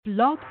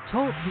Blog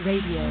Talk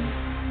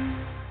Radio.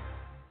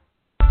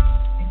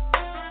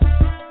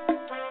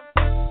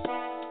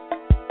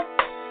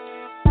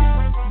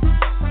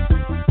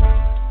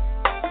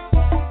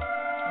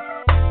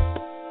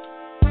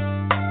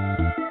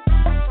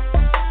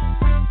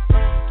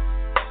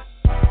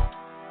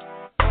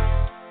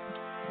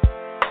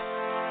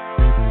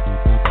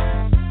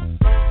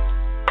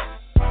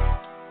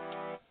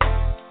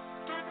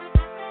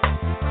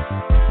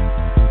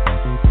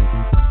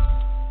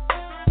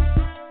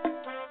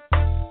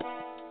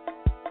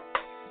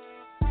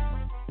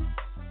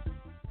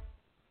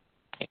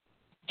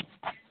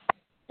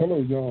 Hello,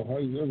 y'all. How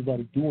is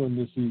everybody doing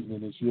this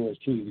evening? It's yours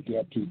truly, the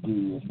Gap 2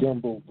 Guru of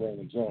Gumbo,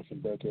 Brandon Johnson,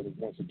 back at it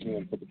once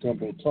again for the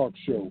Gumbo Talk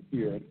Show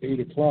here at 8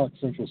 o'clock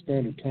Central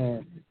Standard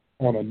Time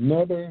on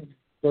another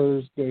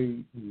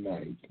Thursday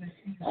night.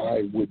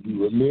 I would be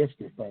remiss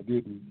if I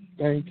didn't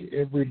thank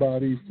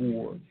everybody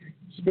for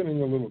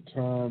spending a little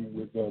time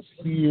with us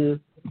here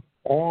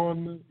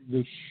on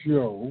the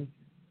show.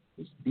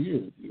 This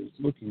beard is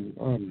looking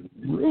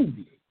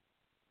unruly.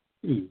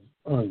 It is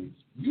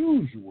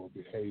unusual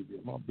behavior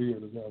my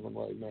beard is having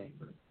right now.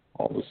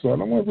 All of a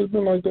sudden, I wonder if it's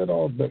been like that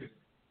all day.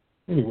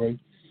 Anyway,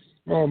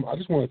 I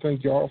just want to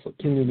thank y'all for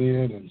tuning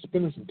in and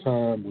spending some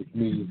time with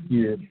me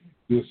here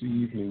this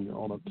evening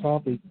on a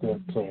topic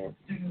that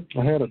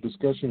I had a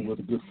discussion with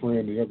a good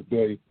friend the other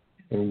day,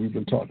 and we've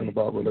been talking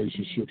about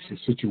relationships and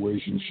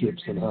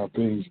situationships and how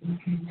things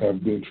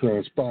have been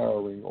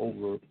transpiring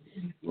over,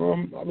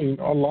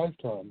 our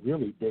lifetime,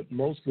 really, but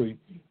mostly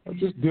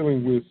just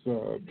dealing with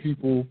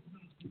people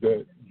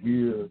that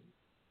we're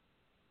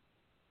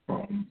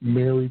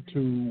married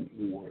to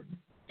or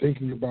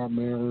thinking about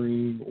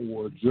marrying,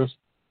 or just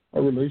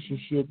a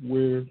relationship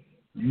where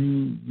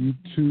you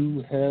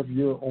two have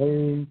your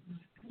own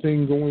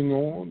thing going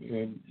on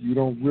and you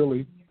don't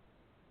really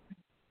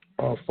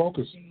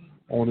focus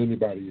on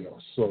anybody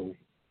else. So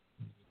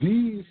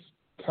these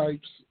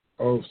types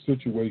of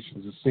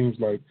situations, it seems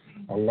like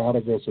a lot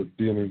of us are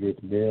dealing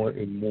with more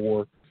and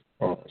more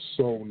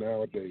so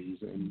nowadays.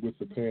 And with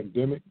the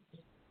pandemic,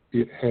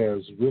 it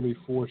has really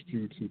forced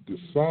you to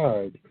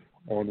decide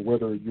on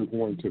whether you're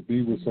going to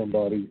be with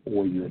somebody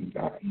or you're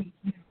not.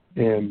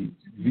 And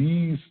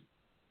these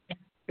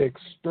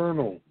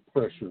external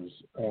pressures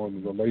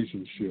on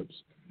relationships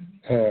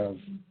have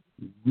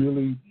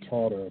really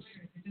taught us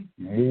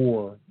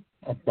more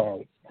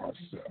about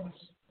ourselves.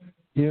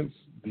 Hence,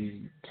 the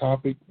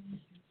topic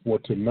for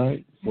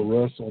tonight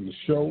for us on the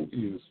show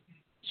is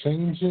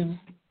changing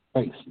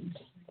faces.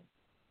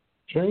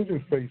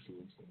 Changing faces.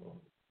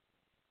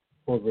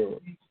 For the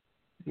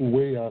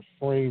way I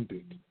framed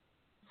it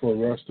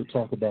for us to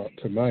talk about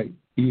tonight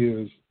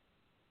is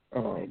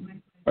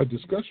a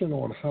discussion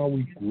on how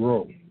we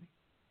grow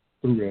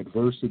through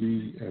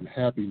adversity and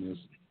happiness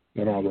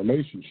in our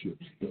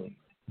relationships. The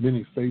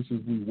many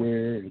faces we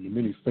wear and the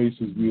many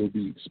faces we'll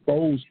be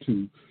exposed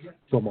to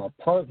from our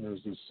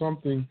partners is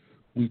something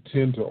we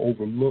tend to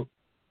overlook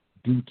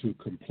due to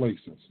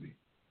complacency.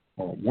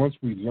 Once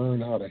we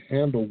learn how to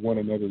handle one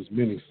another's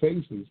many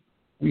faces,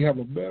 we have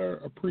a better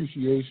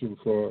appreciation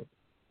for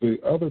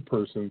the other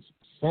person's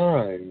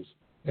signs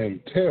and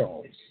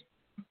tells.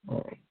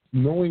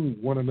 Knowing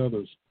one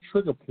another's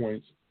trigger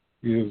points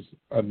is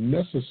a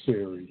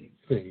necessary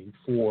thing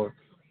for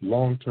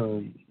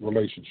long-term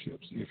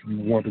relationships. If you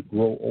want to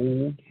grow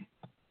old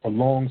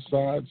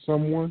alongside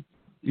someone,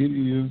 it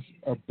is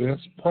a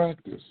best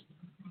practice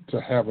to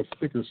have a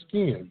thicker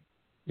skin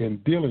in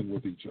dealing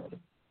with each other.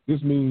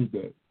 This means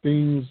that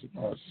things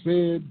are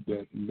said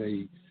that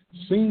may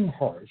seem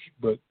harsh,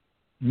 but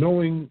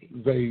knowing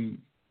they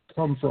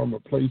come from a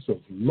place of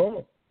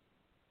love,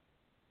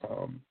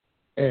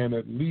 and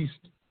at least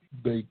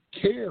they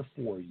care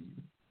for you,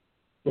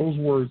 those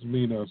words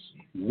mean us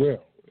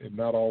well and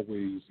not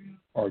always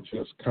are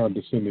just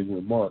condescending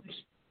remarks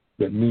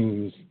that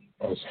means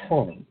us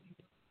harm.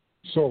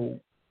 So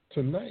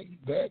tonight,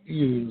 that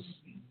is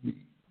the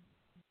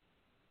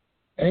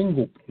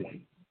angle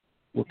point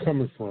we're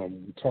coming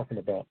from. We're talking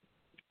about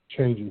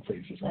changing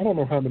faces. I don't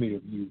know how many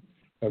of you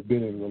have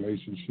been in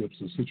relationships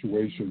or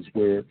situations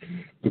where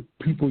the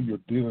people you're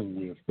dealing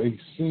with, they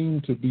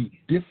seem to be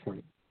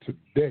different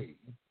today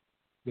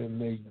than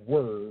they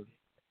were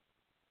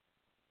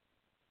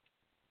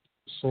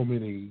so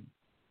many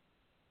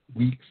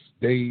weeks,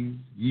 days,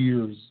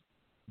 years,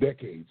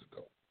 decades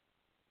ago.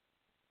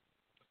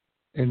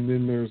 And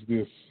then there's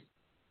this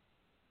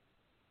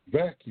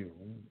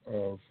vacuum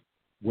of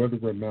whether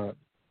or not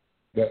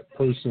that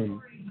person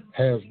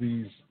has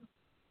these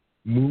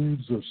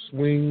moods or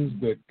swings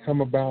that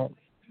come about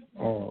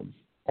on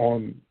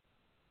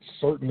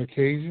certain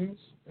occasions,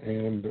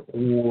 and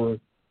or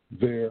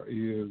there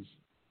is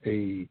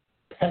a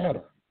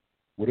pattern,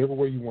 whatever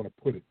way you want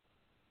to put it.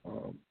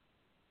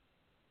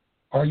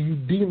 Are you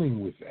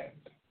dealing with that?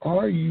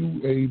 Are you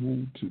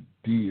able to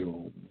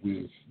deal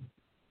with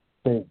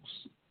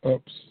folks'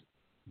 ups,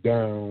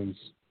 downs,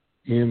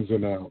 ins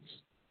and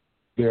outs,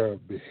 their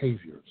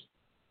behaviors?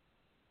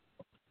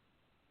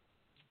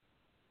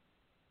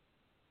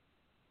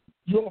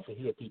 You often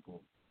hear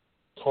people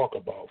talk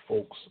about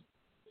folks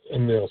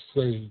and they'll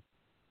say,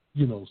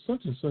 you know,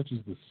 such and such is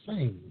the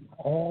same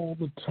all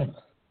the time.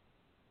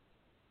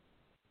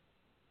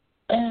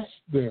 Ask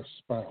their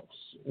spouse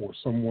or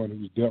someone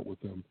who's dealt with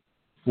them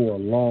for a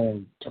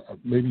long time,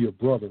 maybe a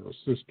brother or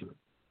sister.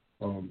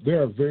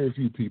 There are very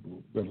few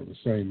people that are the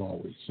same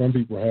always. Some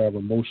people have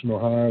emotional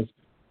highs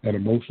and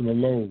emotional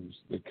lows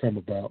that come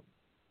about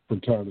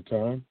from time to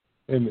time,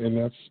 and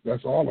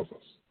that's all of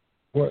us.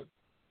 But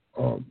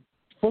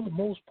for the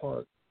most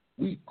part,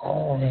 we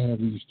all have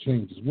these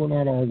changes. We're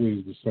not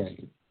always the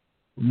same.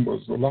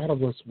 A lot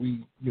of us,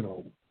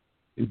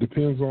 it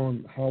depends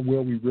on how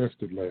well we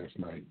rested last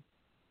night.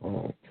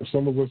 For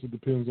some of us, it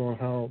depends on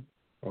how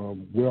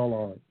well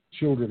our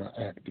children are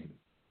acting.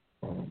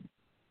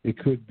 It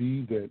could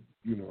be that,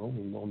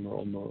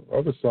 on the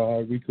other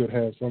side, we could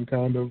have some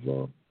kind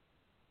of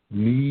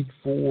need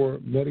for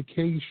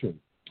medication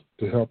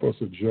to help us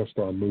adjust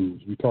our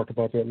moods. We talked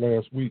about that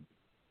last week.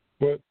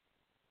 But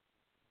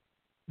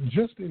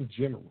just in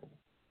general,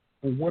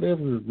 for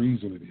whatever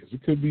reason it is,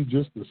 it could be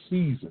just the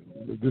season.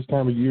 This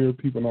time of year,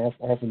 people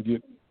often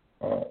get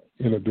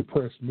in a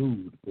depressed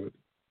mood. But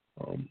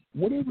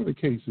whatever the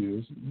case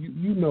is,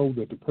 you know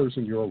that the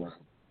person you're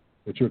around,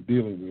 that you're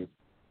dealing with,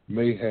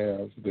 may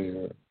have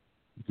their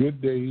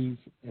good days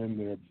and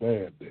their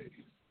bad days.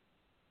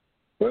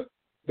 But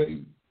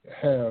they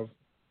have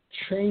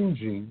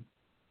changing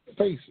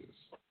faces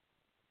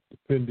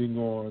depending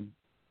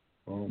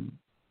on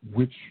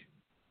which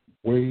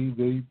way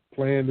they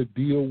plan to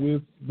deal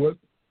with what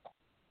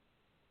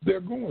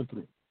they're going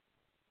through.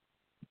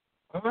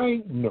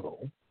 I know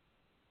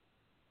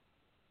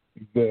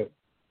that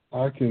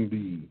I can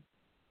be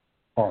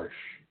harsh.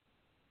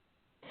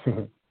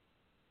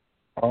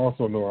 I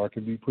also know I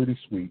can be pretty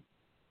sweet.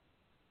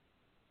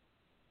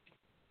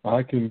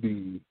 I can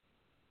be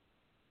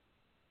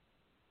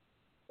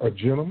a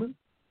gentleman,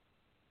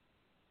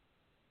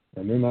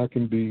 and then I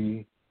can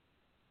be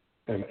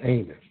an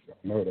anus.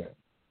 I know that.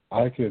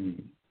 I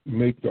can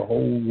make the whole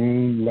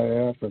room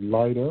laugh and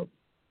light up.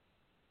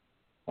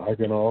 I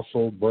can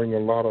also bring a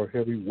lot of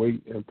heavy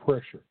weight and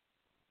pressure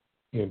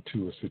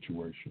into a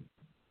situation.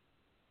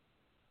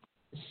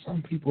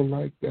 Some people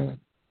like that.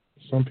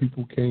 Some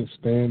people can't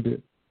stand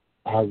it.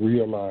 I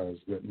realize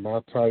that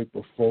my type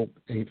of folk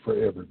ain't for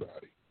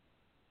everybody.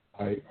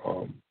 I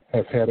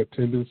have had a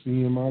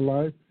tendency in my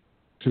life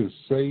to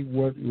say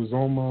what is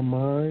on my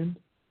mind,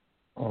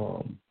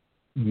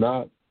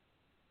 not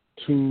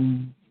too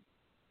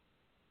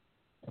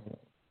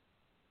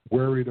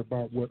worried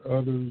about what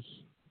others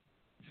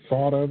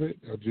thought of it.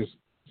 I just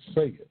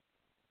say it.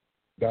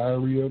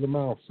 Diarrhea of the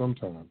mouth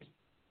sometimes.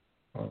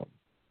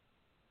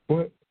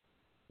 But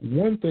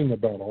one thing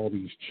about all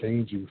these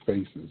changing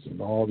faces and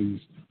all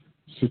these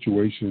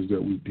situations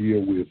that we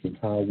deal with and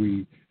how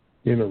we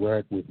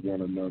interact with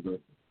one another,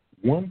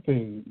 one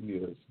thing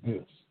is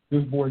this.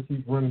 This boy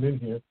keeps running in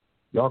here.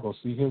 Y'all going to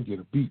see him get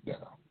a beat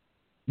down.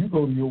 You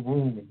go to your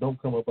room and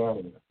don't come up out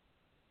of there.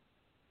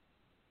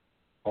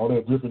 All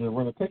that dripping and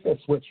running. Take that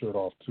sweatshirt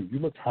off, too. You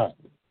look hot.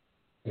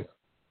 Yeah.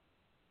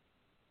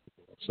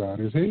 Upside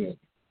his head.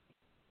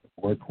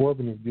 Boy,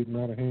 Corbin is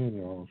getting out of hand,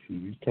 y'all.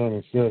 He's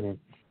turning 7,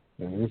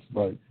 and it's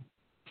like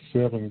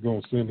 7 is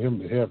going to send him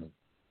to heaven.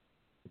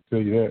 I'll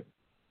tell you that.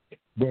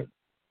 But,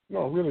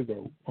 no, really,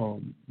 though,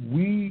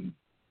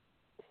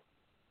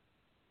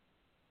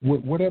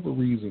 whatever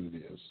reason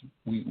it is,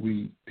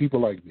 we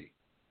people like me,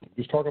 I'm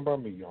just talking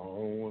about me,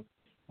 y'all.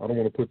 I don't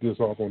want to put this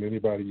off on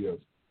anybody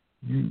else.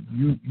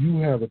 You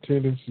have a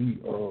tendency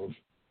of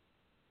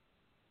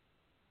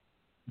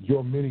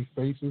your many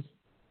faces.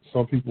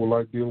 Some people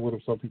like dealing with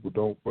them, some people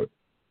don't. But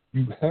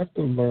you have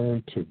to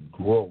learn to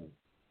grow.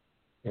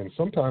 And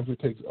sometimes it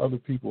takes other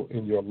people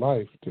in your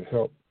life to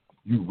help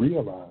you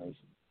realize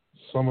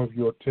some of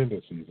your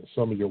tendencies and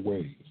some of your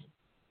ways.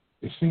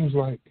 It seems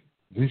like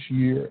this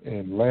year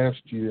and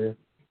last year,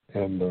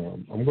 and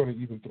I'm going to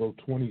even throw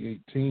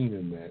 2018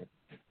 in there,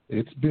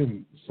 it's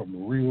been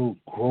some real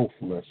growth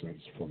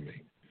lessons for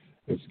me.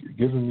 It's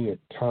given me a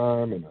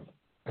time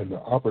and the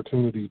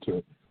opportunity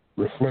to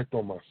reflect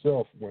on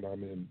myself when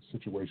I'm in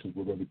situations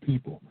with other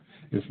people.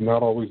 It's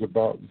not always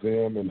about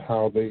them and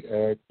how they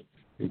act.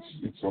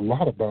 It's a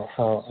lot about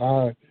how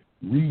I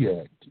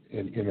react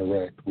and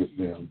interact with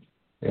them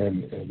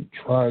and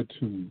try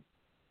to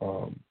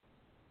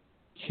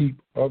keep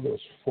other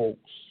folks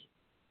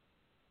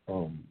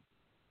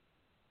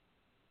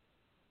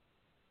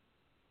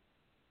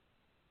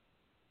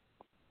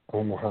I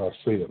don't know how to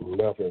say it,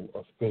 level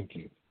of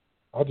thinking.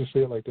 I'll just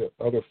say it like that,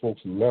 other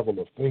folks' level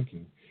of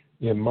thinking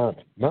in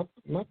mind. Not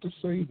to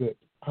say that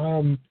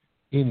I'm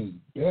any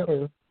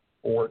better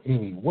or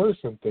any worse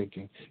in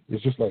thinking.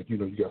 It's just like, you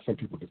got some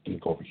people that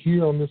think over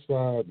here on this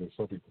side and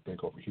some people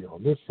think over here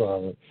on this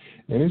side.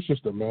 And it's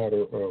just a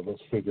matter of us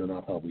figuring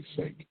out how we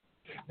think.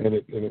 And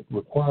it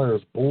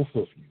requires both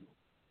of you,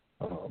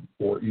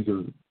 or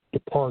either the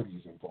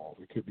parties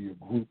involved. It could be a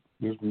group,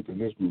 this group, and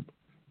this group.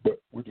 But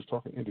we're just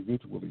talking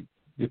individually.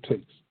 It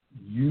takes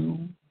you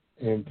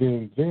and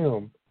then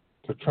them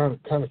to try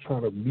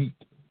to meet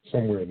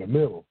somewhere in the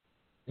middle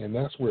And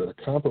that's where the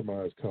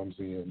compromise comes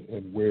in,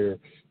 and where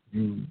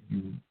you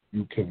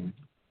can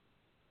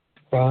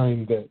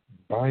find that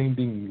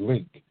binding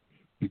link,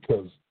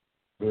 because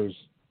there's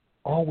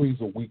always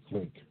a weak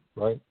link,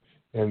 right?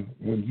 And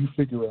when you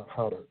figure out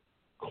how to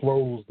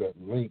close that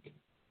link,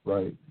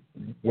 right?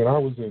 When I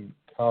was in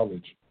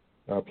college,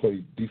 I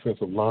played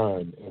defensive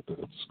line at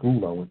the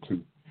school I went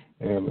to,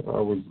 and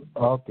I was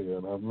out there,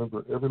 and I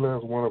remember every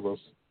last one of us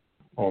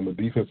on the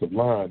defensive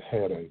line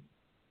had a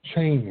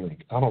chain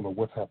link. I don't know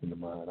what happened to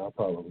mine. I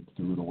probably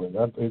threw it away.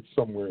 It's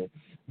somewhere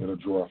in a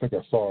drawer. I think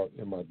I saw it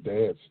in my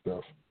dad's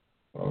stuff.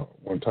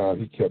 One time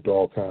he kept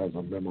all kinds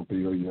of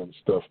memorabilia and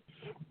stuff,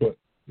 but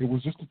it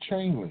was just a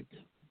chain link.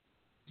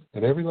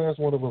 And every last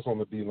one of us on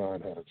the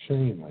D-line had a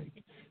chain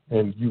link,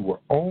 and you were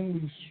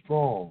only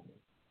strong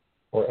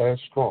or as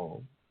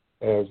strong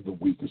as the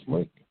weakest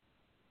link.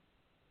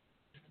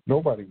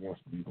 Nobody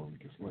wants to be the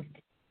weakest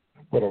link.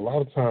 But a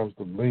lot of times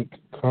the link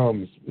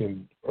comes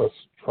in us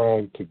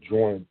trying to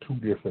join two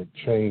different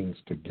chains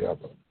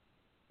together.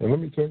 And let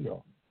me tell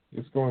y'all,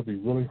 it's going to be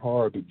really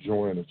hard to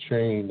join a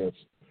chain that's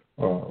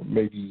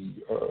maybe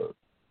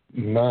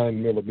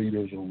 9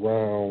 millimeters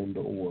around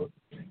or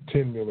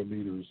 10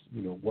 millimeters,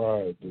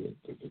 wide,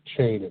 the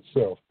chain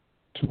itself,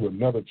 to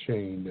another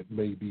chain that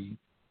may be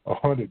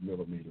 100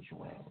 millimeters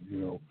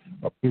around.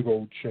 A big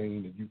old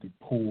chain that you could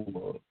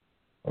pull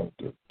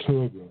to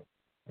tug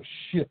a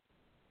ship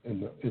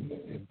in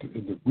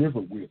the river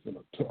with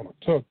on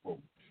a tugboat.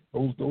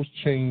 Those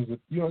chains that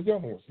y'all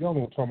know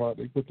what I'm talking about.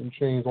 They put them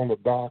chains on the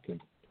dock and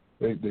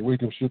they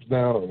weight them ships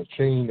down on a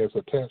chain that's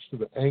attached to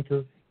the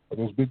anchor of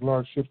those big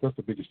large ships. That's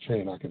the biggest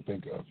chain I can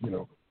think of.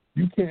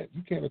 You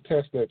can't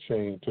attach that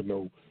chain to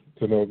none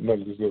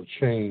of these little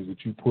chains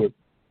that you put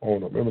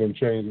on. Remember them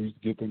chains we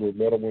used to get, the little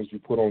metal ones you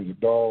put on your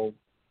dog?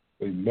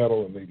 They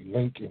metal and they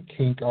link and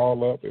kink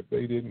all up. If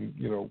they didn't,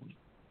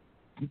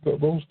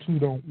 those two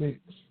don't mix.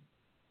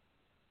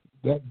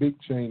 That big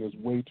chain is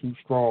way too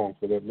strong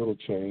for that little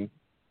chain,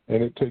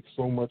 and it takes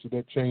so much of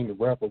that chain to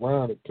wrap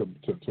around it to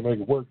make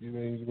it work. It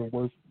ain't even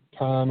worth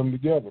tying them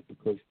together,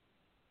 because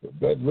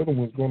that little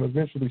one's going to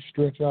eventually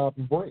stretch out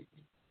and break.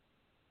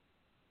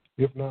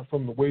 If not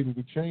from the weight of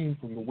the chain,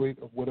 from the weight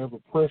of whatever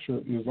pressure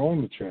is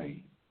on the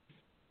chain.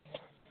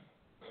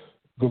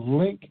 The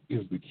link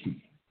is the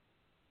key.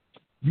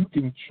 You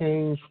can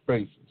change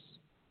faces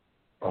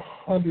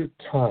 100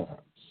 times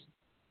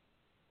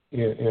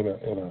in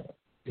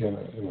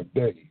a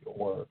day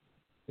or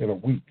in a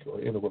week or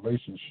in a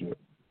relationship.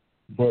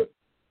 But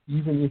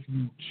even if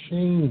you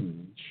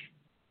change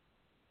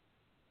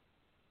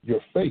your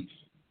face,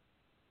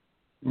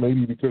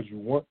 maybe because you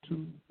want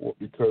to or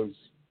because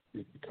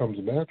it becomes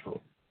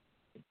natural,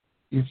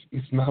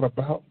 it's not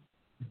about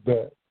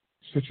that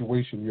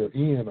situation you're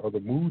in or the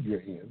mood you're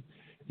in.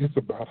 It's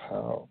about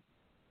how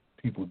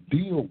people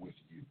deal with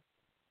you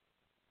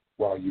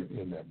while you're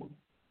in that mood.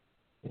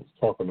 I was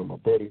talking to my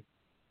buddy,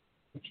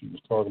 and she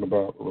was talking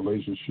about a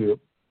relationship,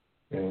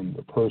 and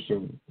the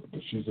person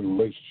that she's in a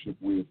relationship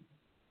with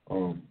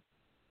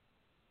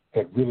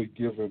had really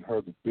given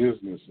her the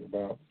business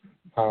about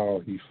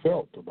how he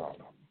felt about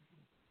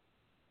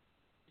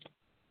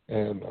her.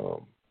 And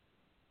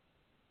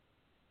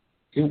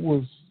it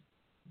was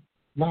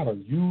not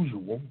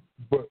unusual,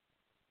 but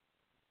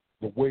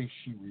the way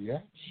she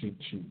reacted,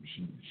 she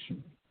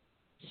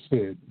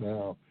said,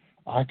 now,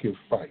 I could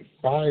fight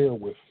fire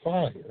with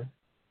fire,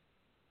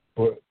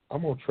 but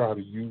I'm going to try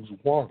to use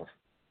water.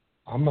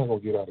 I'm not going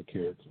to get out of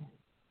character.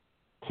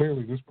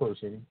 Clearly, this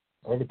person,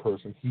 other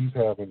person, he's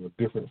having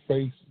a different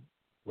face,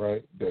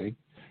 right, day,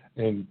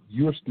 and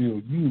you're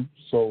still you,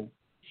 so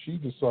she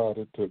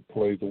decided to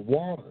play the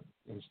water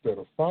instead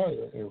of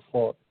fire and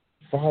fought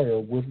fire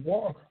with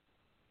water.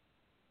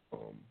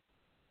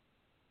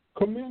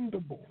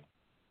 Commendable.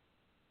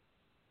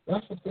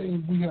 That's the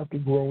thing we have to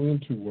grow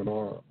into when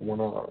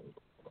our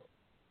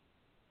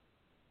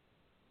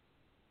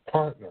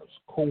partners,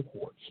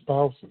 cohorts,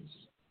 spouses,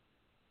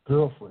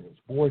 girlfriends,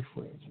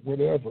 boyfriends,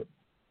 whatever,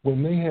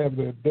 when they have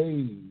their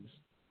days,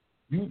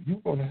 you're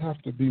going to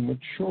have to be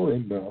mature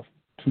enough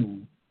to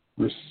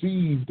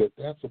receive that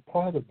that's a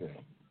part of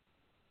them.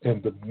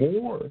 And the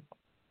more,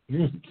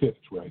 here's the catch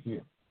right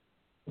here,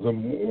 the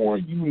more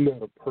you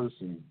let a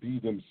person be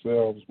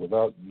themselves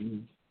without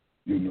you,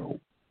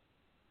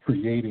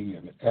 creating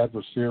an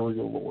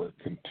adversarial or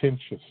a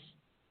contentious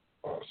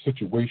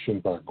situation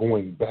by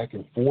going back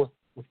and forth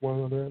with one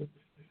another,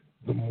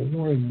 the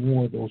more and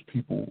more those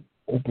people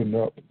open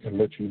up and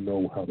let you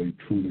know how they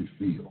truly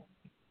feel.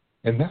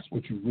 And that's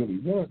what you really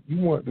want.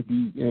 You want to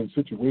be in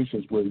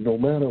situations where no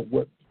matter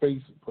what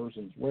face a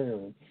person's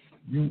wearing,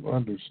 you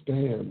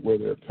understand where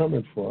they're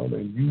coming from,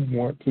 and you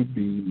want to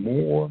be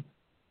more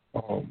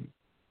of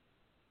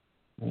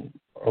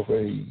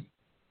a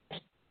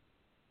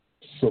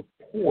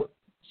support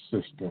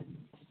system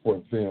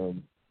for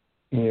them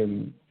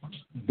in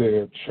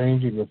their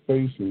changing of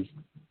faces.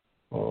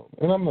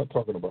 And I'm not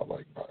talking about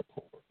like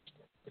bipolar and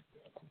stuff like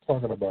that. I'm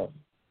talking about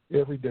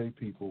everyday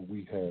people.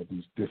 We have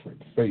these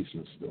different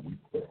faces that we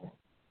put on.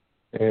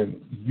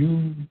 And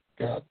you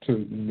got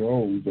to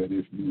know that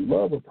if you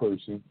love a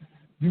person,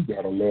 you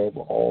got to love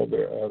all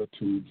their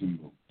attitudes and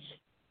moods.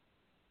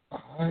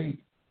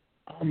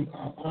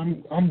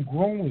 I'm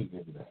growing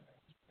in that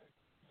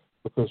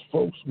because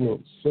folks will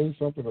say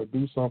something or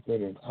do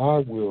something, and I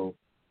will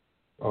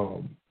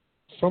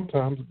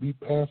sometimes be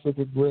passive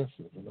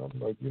aggressive, and I'm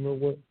like, you know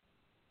what?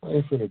 I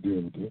ain't finna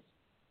deal with this.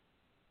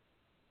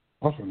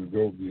 I'm finna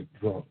go get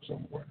drunk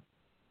somewhere,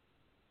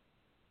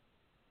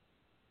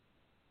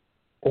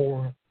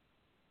 or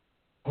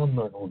I'm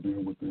not gonna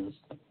deal with this.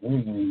 We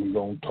ain't even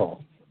gonna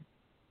talk.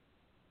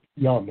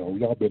 Y'all know,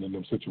 y'all been in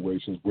them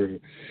situations where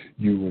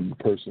you and the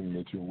person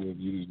that you're with,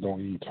 you just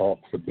don't even talk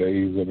for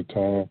days at a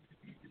time,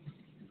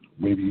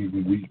 maybe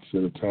even weeks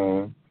at a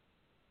time,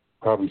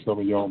 probably some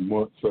of y'all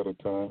months at a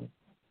time.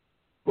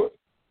 But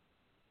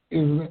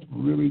is that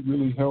really,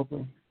 really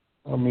helping?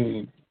 I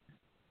mean,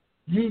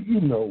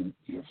 you know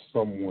if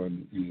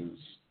someone is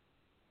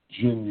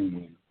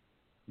genuine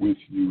with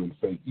you and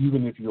fake,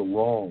 even if you're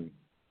wrong,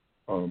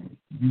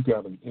 you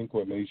got an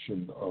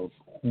inclination of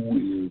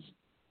who is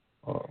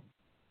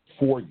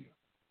for you,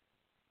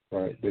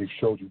 right? They've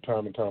showed you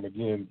time and time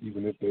again,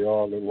 even if they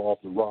are a little off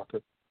the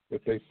rocker,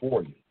 that they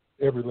for you.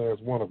 Every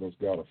last one of us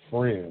got a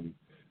friend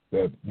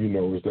that, you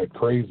know, is that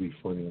crazy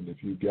friend.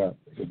 If you got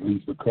at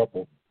least a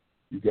couple,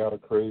 you got a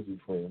crazy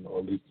friend, or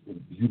at least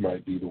you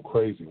might be the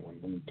crazy one.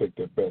 Let me take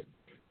that back.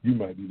 You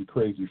might be the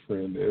crazy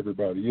friend to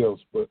everybody else,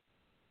 but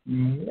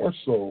more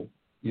so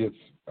it's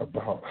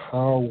about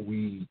how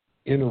we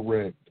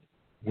interact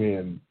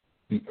when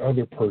the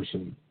other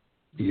person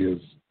is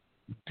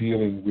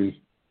dealing with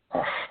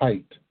a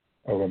height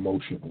of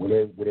emotion,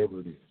 whatever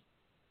it is.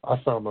 I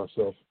found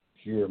myself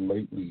here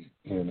lately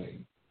in a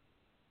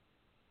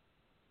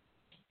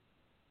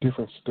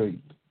different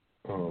state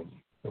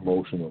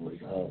emotionally.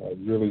 I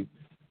really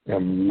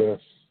am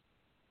less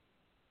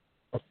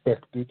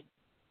affected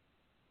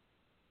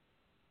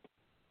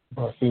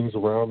by things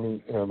around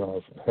me, and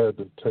I've had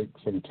to take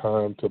some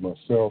time to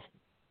myself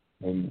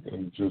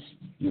and just,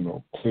 you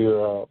know, clear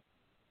out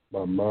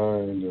my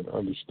mind and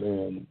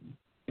understand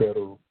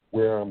better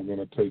where I'm going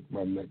to take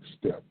my next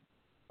step.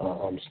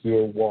 I'm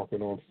still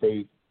walking on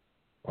faith,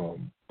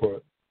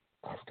 but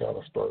I've got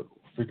to start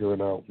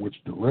figuring out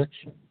which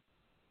direction.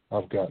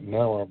 I've got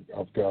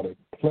a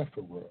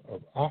plethora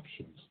of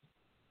options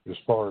as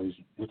far as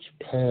which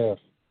path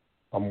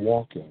I'm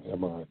walking.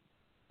 Am I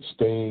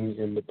staying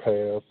in the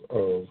path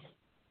of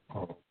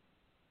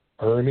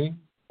earning,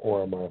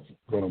 or am I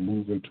going to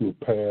move into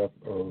a path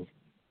of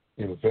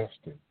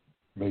investing,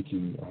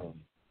 making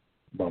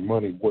my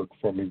money work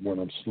for me when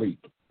I'm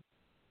asleep?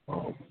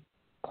 I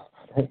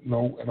don't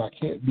know, and I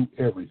can't do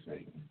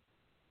everything.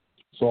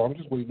 So I'm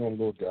just waiting on a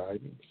little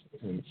guidance,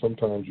 and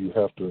sometimes you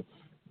have to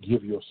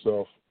give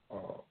yourself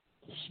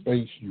the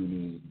space you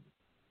need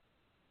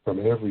from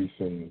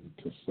everything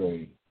to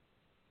say,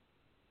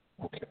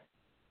 okay,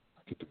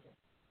 I can do that.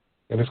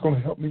 And it's going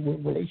to help me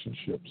with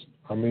relationships.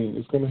 I mean,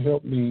 it's going to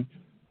help me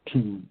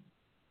to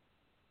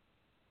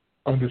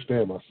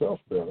understand myself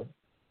better,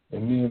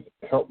 and then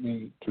help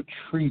me to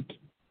treat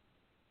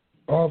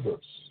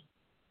others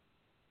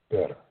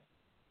better.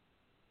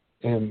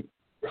 And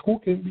who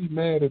can be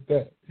mad at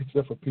that,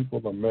 except for people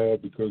that are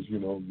mad because, you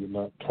know, you're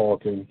not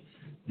talking,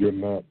 you're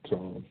not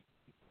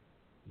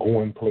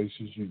going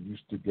places you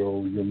used to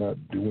go, you're not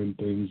doing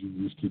things you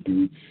used to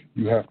do.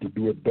 You have to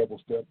do a double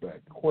step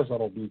back. Of course, I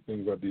don't do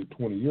things I did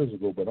 20 years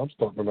ago, but I'm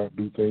starting to not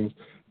do things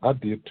I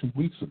did 2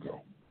 weeks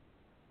ago.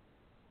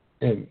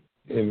 And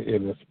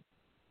if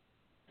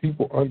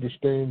people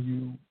understand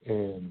you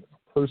and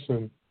a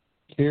person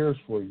cares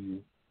for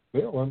you,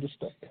 they'll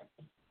understand.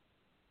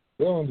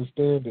 They'll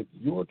understand that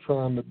you're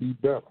trying to be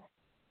better,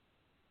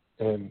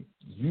 and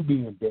you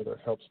being better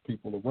helps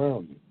people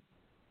around you.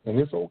 And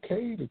it's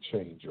okay to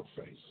change your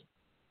face,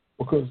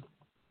 because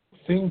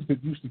things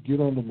that used to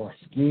get under my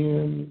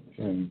skin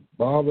and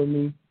bother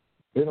me,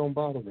 they don't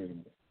bother me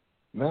anymore.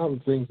 Now the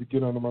things that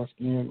get under my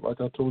skin,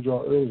 like I told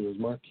y'all earlier, is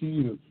my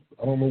kids.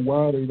 I don't know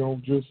why they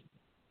don't just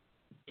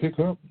pick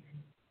up.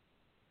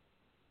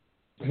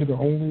 They're the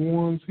only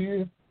ones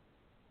here,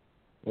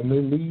 and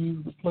they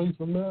leave the place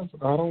a mess.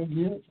 I don't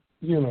get it.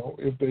 You know,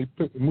 if they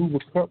move a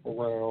cup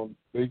around,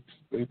 they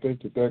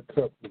think that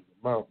cup is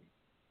a mountain.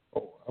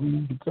 Oh, I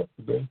moved the cup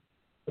today.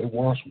 They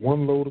washed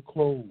one load of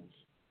clothes.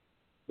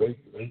 They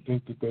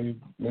think that they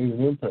made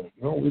an impact.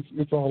 No,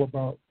 it's all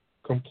about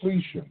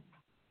completion.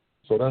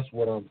 So that's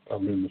what I'm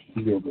in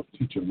the field of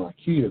teaching my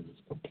kids, is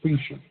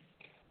completion.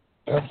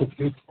 That's a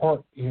big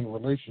part in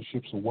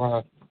relationships. And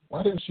why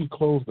didn't she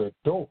close that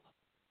door?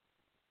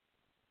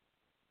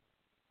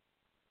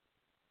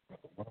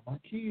 One of my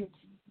kids.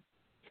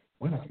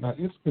 Now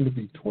it's going to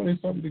be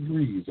 20-something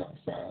degrees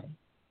outside,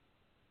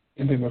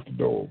 and they left the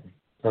door open.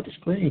 Got the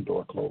screen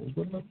door closed,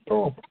 but left the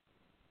door open.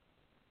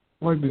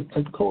 Like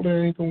the cold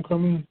air ain't gonna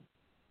come in.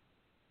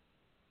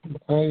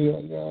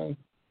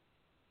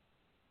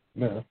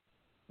 Now,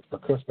 if I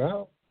cussed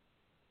out,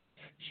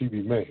 she'd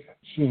be mad.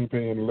 She ain't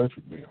paying the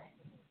electric bill.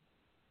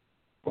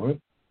 But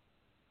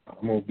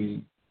I'm gonna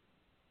be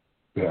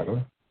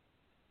better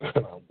than I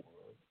was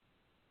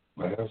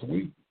last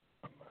week.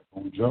 I'm not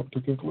going to jump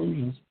to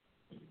conclusions.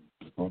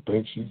 I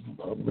think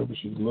I remember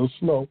she's a little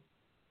slow.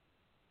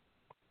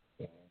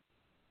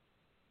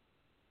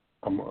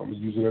 I'm going to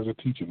use it as a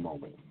teaching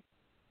moment.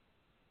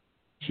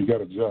 She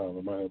got a job.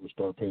 I might have to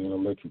start paying an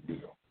electric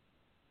bill.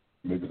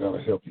 Maybe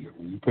that'll help you.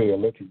 When you pay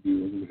electric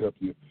bill, it'll help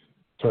you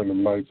turn the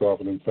lights off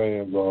and them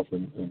fans off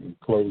and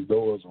close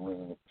doors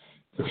around.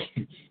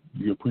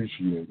 You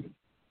appreciate it.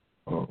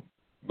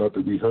 Not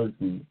that we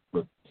hurting,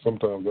 but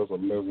sometimes that's a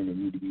lesson that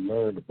needs to be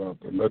learned about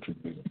the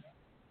electric bill.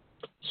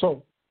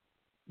 So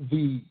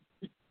the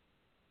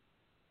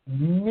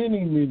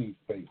many, many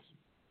faces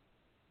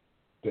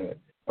that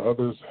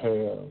others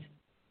have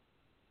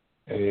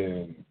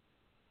and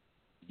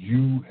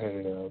you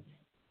have,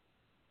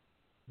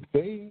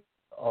 they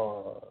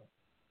are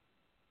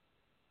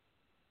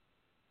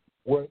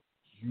what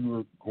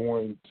you're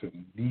going to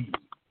need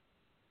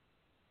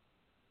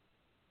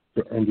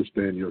to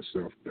understand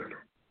yourself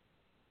better.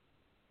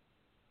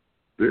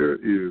 There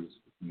is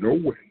no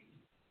way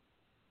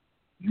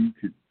you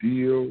could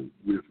deal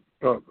with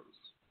others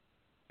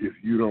if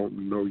you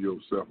don't know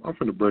yourself. I'm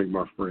finna bring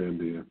my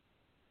friend in.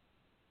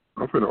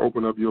 I'm finna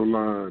open up your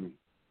line,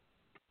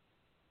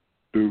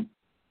 dude.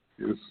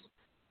 It's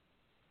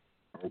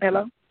open.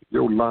 Hello?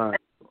 Your line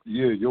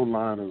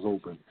is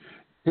open.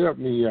 Help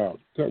me out.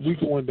 We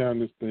going down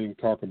this thing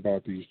talking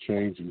about these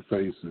changing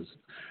faces.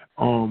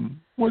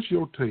 What's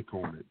your take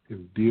on it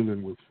in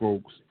dealing with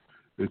folks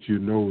that you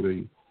know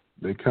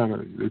they're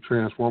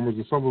transformers,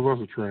 and some of us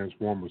are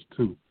transformers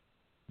too.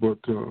 But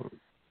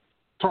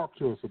talk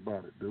to us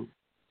about it, dude.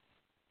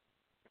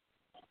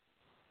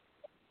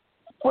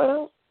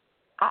 Well,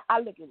 I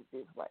look at it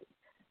this way.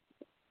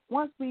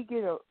 Once we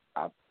get,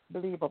 I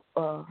believe,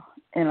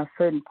 in a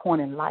certain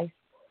point in life,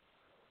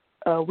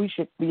 we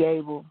should be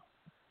able,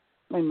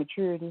 in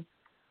maturity,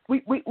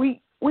 we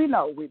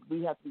know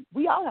we have to.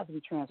 We all have to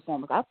be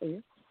transformers. I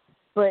feel,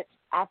 but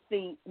I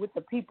think with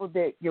the people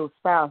that your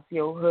spouse,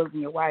 your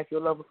husband, your wife,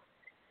 your lover,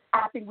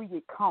 I think we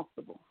get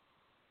comfortable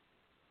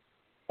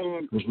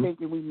and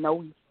thinking we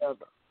know each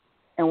other.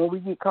 And when we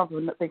get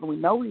comfortable thinking we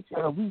know each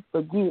other, we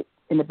forget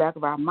in the back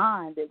of our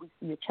mind that we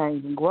see a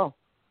change and growth.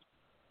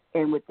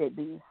 And with that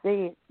being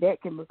said,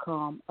 that can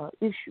become an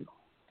issue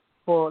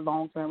for a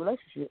long-term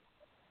relationship.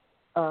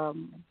 I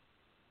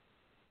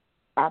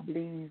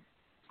believe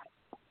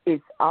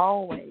it's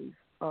always,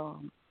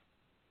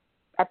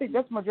 I think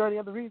that's the majority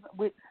of the reason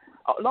with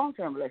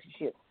long-term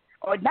relationships,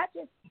 or not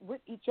just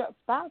with each other's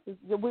spouses,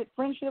 but with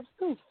friendships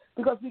too,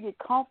 because we get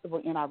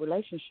comfortable in our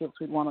relationships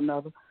with one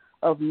another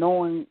of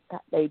knowing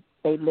they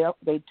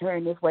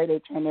turn this way, they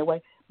turn that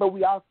way, but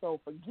we also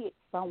forget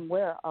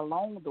somewhere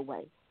along the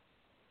way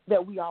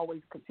that we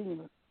always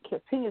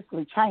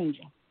continuously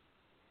changing,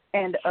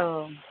 and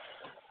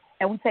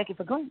we take it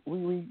for granted.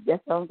 We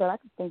that's the only thing I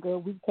can think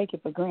of. We take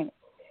it for granted,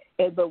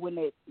 but when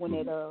the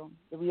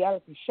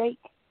reality shake,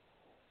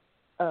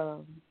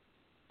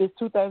 it's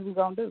two things we're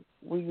gonna do.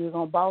 We're either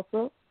gonna boss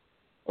up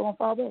or gonna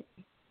fall back.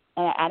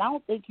 And I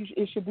don't think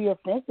it should be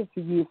offensive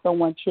to you if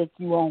someone check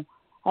you on,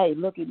 hey,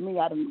 look at me,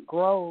 I done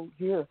grow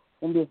here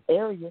in this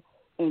area,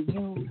 and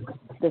you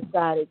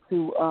decided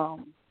to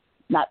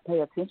not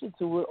pay attention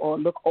to it or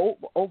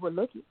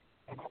overlook it.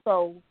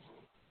 So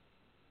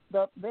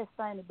the best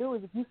thing to do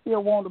is if you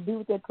still want to be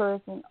with that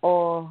person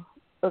or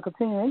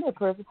continue in that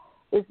person,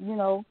 is,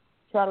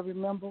 try to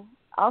remember,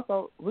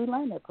 also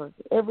relearn that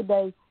person. Every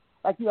day,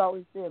 like you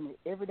always tell me,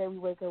 every day we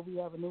wake up, we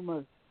have a new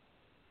mercy.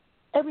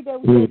 Every day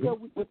we wake up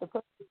with the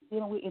person we're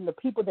dealing with and the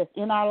people that's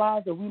in our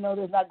lives that we know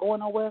that's not going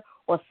nowhere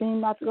or seem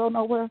not to go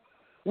nowhere,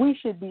 we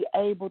should be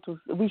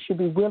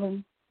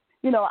willing,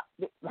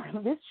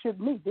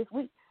 this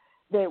week,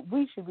 that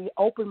we should be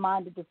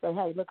open-minded to say,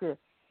 hey, look here,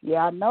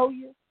 yeah, I know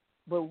you,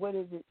 but what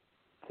is it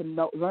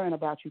to learn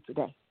about you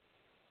today?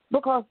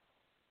 Because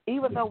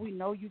even though we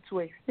know you to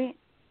an extent,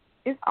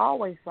 it's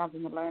always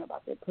something to learn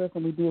about that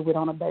person we deal with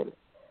on a daily,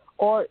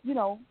 or,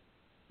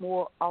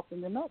 more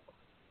often than not.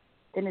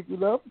 And if you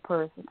love a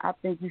person, I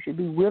think you should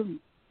be willing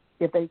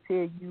if they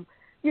tell you,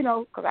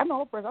 because I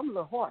know a person, I'm a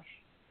little harsh.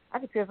 I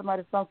can tell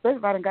somebody something,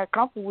 if I done got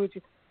comfortable with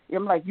you,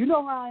 I'm like, you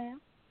know how I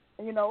am.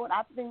 And, and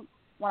I think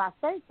when I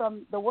say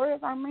something, the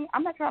words I mean,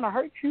 I'm not trying to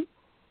hurt you.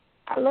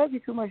 I love you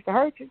too much to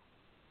hurt you.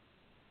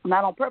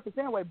 Not on purpose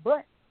anyway,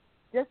 but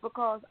just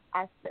because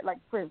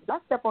for instance, I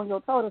step on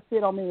your toe to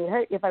sit on me and it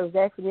hurt if I was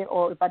accident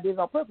or if I did it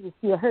on purpose, it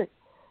still hurt.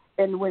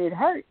 And when it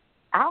hurts,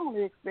 I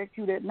only expect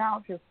you to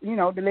now just, to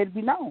let it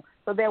be known.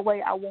 So that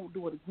way I won't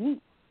do it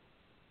again.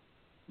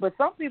 But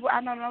some people,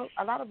 I know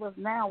a lot of us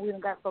now, we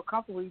done got so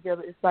comfortable with each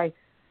other, it's like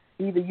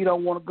either you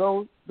don't want to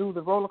go through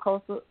the roller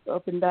coaster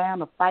up and down,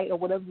 the fight or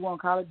whatever you want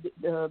to call it,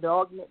 the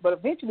argument. But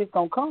eventually it's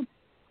going to come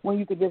when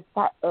you could just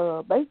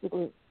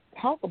basically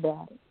talk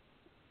about it.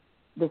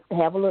 Just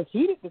have a little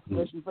heated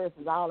discussion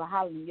versus all the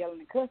hollering and yelling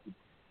and cussing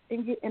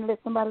and let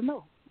somebody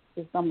know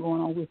there's something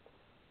going on with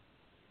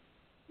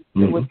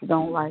you. What you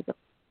don't like.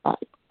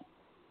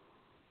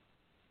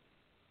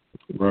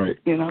 Right.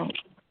 And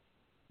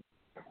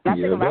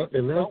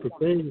that's the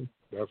thing.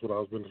 That's what I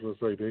was going to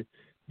say.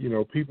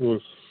 People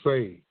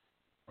say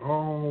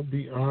Oh,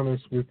 be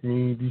honest with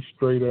me. Be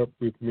straight up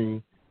with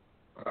me.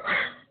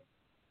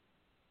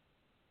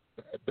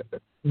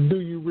 Do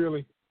you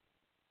really?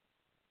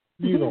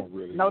 You don't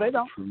really No, want they the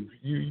don't.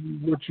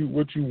 truth.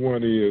 What you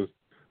want is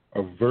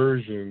a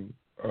version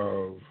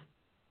of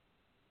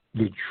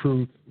the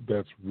truth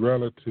that's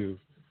relative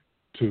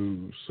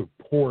to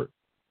support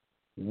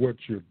what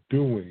you're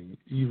doing,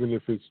 even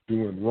if it's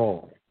doing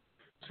wrong.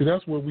 See,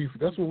 that's where we've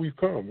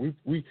come.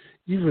 We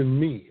even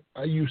me,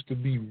 I used to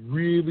be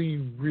really,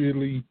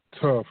 really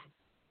tough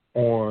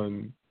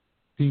on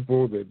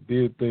people that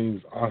did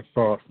things I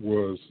thought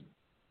was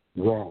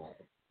wrong.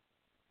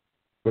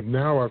 But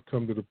now I've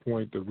come to the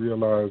point to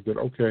realize that,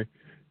 okay,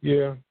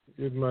 yeah,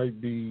 it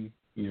might be,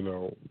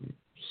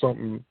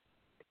 something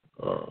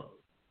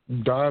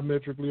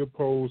diametrically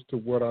opposed to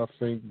what I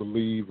think,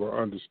 believe,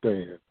 or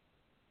understand.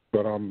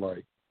 But I'm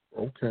like,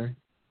 okay,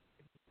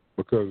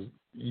 because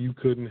you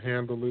couldn't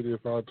handle it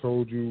if I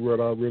told you what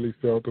I really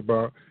felt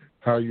about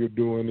how you're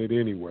doing it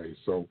anyway.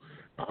 So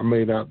I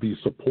may not be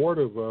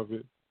supportive of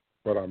it,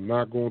 but I'm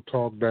not going to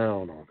talk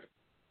down on it.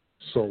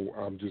 So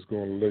I'm just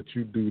going to let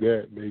you do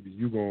that. Maybe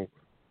you're going to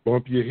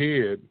bump your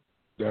head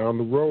down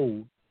the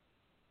road.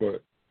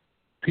 But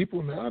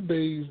people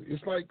nowadays,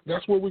 it's like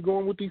that's where we're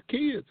going with these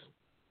kids.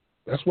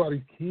 That's why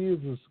these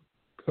kids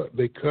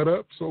they cut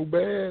up so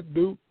bad,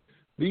 dude.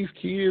 These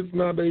kids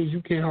nowadays,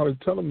 you can't hardly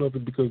tell them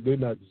nothing because they're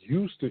not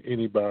used to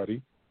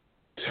anybody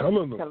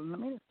telling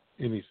them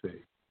anything.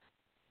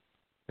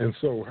 And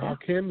so how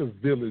can the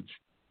village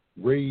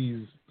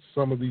raise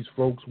some of these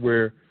folks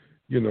where,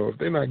 if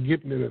they're not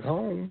getting it at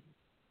home,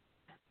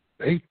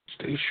 they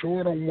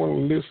sure don't want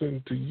to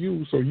listen to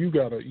you. So you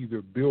got to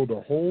either build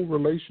a whole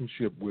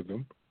relationship with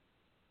them,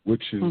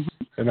 which is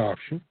an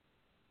option,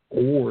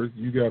 or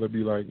you got to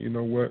be like, you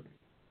know what,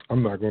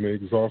 I'm not going to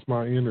exhaust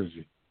my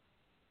energy.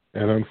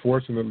 And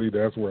unfortunately,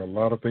 that's where a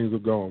lot of things are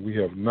going. We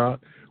have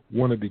not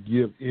wanted to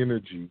give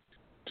energy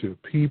to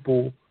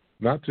people,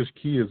 not just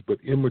kids, but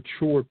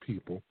immature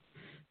people,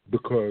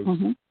 because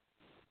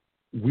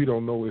we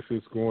don't know if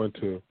it's going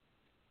to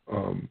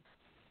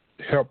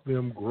help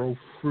them grow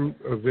fruit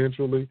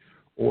eventually,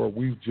 or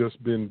we've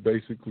just been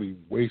basically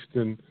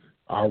wasting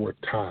our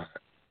time.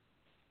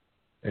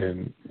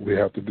 And we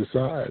have to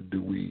decide,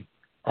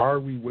 are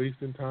we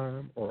wasting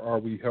time, or are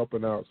we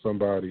helping out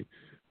somebody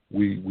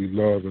we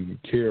love and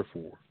care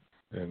for?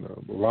 And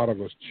a lot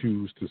of us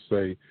choose to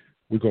say,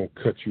 we're going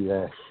to cut you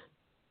off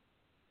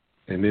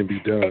and then be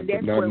done,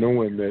 but not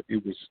knowing that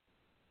it was,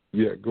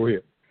 go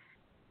ahead.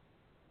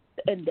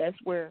 And that's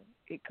where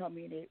it come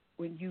in it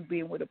when you've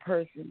been with a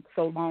person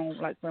so long,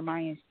 like from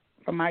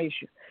my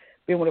issue,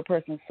 been with a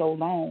person so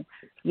long,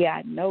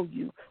 I know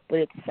you, but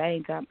at the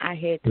same time, I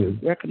had to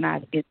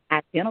recognize and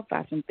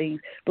identify some things,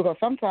 because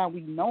sometimes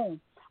we know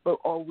them,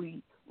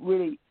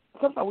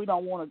 sometimes we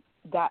don't want to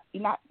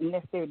not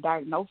necessarily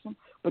diagnose them,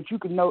 but you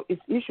can know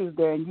it's issues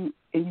there, and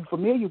you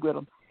familiar with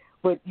them,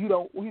 but you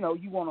don't,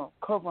 you want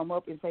to cover them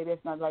up and say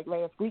that's not. Like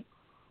last week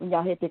when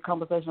y'all had that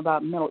conversation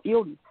about mental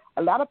illness.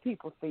 A lot of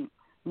people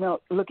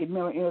look at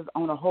mental illness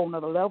on a whole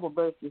nother level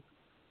versus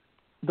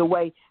the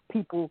way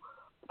people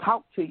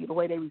talk to you, the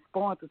way they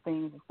respond to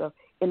things and stuff,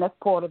 and that's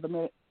part of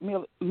the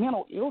mental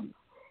illness.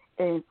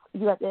 And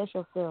you have to ask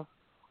yourself,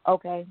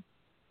 okay,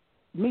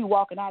 me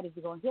walking out, is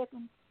it going to help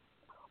them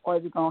or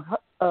is it going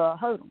to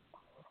hurt them?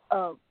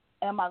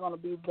 Am I going to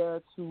be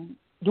there to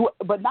do it?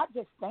 But not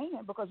just staying,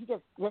 because you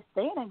just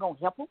staying ain't going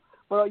to help them,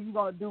 but are you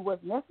going to do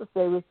what's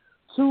necessary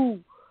to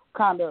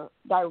kind of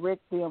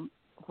direct them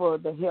for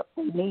the help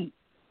they need?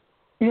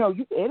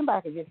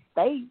 Anybody can just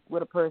stay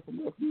with a person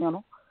that's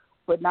mental,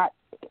 but not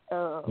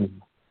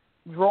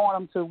drawing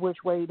them to which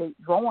way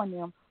drawing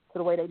them to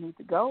the way they need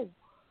to go.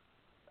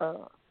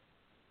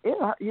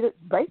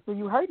 Basically,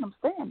 you hurting them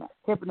staying there,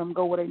 helping them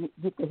go where they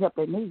get the help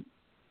they need.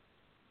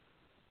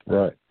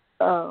 Right.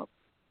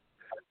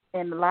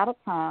 And a lot of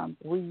times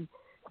we,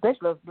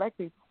 especially as black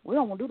people, we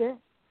don't want to do that.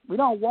 We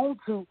don't want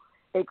to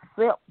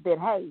accept that,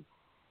 hey,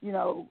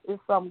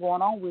 it's something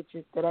going on with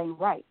you that ain't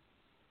right.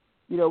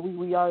 We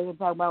always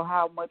talk about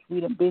how much we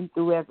done been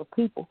through as a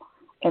people,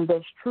 and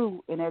that's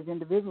true, and as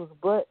individuals,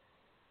 but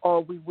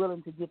are we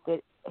willing to get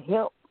that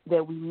help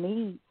that we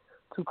need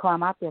to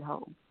climb out that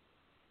hole?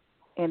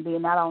 And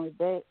then not only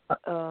that,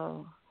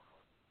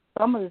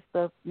 some of this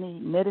stuff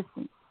need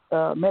medicine.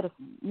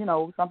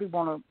 Some people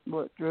want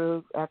to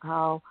drugs,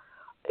 alcohol,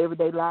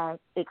 everyday life.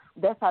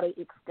 That's how they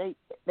escape.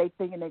 They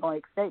thinking they're going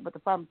to escape, but the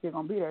problem's still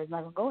going to be there. It's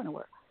not going to go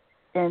anywhere.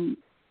 And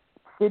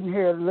sitting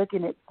here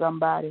looking at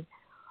somebody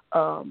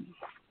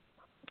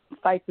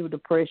fight through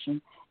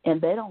depression,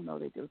 and they don't know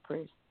they're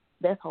depressed.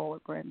 That's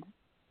hard, Brandon.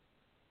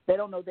 They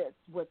don't know that's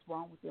what's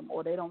wrong with them,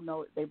 or they don't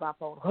know they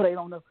bipolar, or they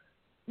don't know,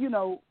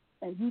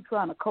 and you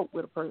trying to cope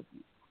with a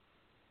person.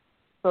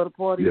 So the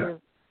part is,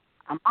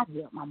 I'm out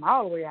here. I'm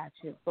all the way out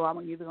here. So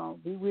I'm either going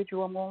to be with you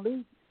or I'm going to leave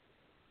you.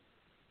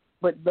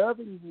 But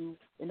loving you,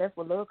 and that's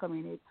what love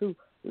coming in too,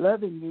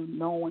 loving you,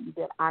 knowing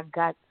that I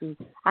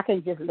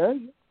can't just love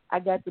you. I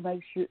got to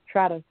make sure,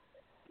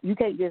 you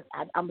can't just,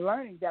 I'm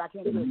learning that I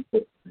can't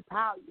just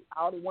power you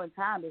all at one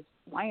time. It's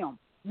wham.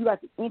 you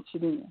got to inch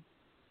it in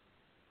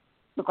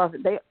because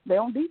they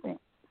on defense.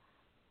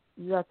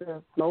 You got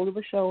to shoulder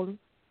to shoulder.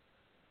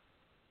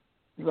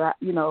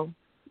 You know,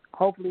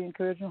 hopefully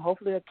encourage them.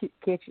 Hopefully they'll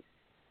catch it.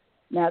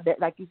 Now that,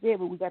 like you said,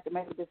 but we got to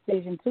make a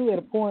decision too at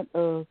a point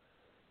of,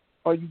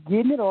 are you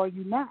getting it or are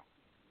you not?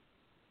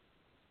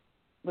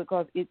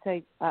 Because it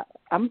takes.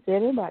 I'm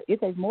telling everybody, it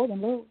takes more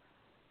than love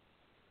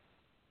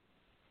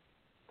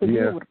to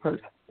deal with a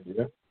person.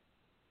 Yeah.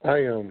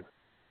 I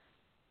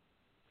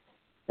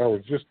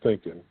was just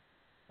thinking.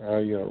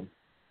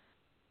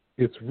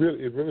 It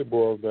really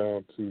boils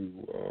down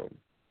to.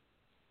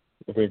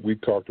 I think we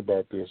talked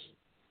about this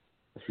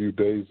a few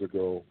days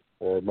ago,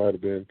 or it might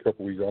have been a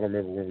couple weeks. I don't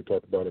remember when we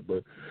talked about it,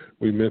 but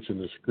we mentioned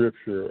the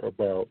scripture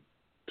about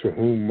to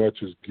whom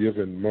much is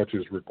given, much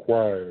is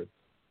required.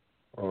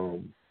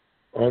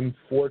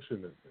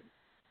 Unfortunately,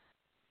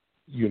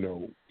 you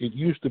know, it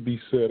used to be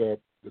set up.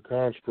 The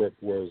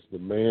construct was the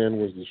man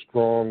was the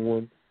strong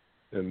one,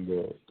 and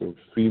the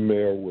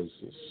female was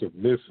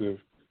submissive.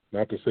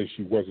 Not to say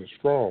she wasn't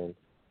strong,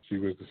 she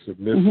was the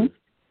submissive,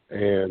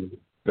 and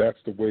that's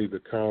the way the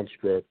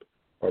construct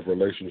of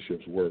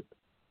relationships work.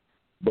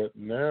 But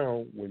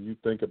now, when you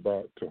think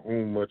about to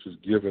whom much is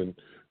given,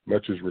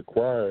 much is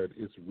required,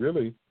 it's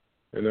really,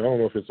 and I don't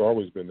know if it's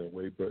always been that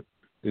way, but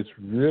it's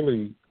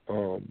really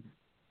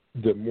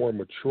the more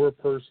mature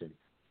person,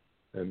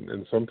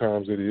 and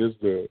sometimes it is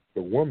the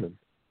woman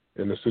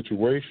in the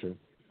situation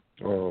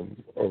of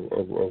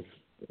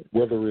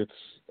whether it's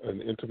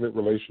an intimate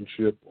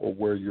relationship or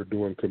where you're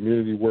doing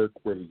community work,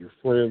 whether you're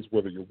friends,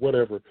 whether you're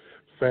whatever,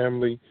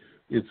 family.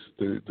 It's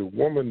the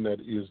woman that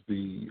is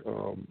the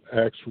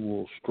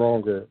actual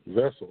stronger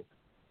vessel.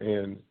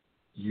 And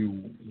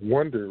you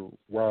wonder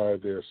why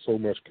there's so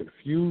much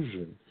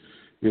confusion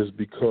is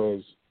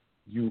because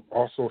you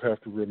also have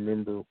to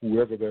remember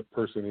whoever that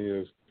person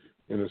is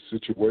in a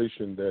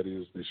situation that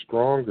is the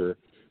stronger,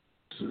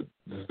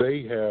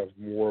 they have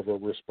more of a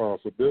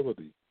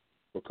responsibility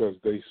because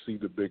they see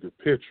the bigger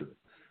picture.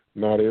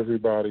 Not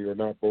everybody or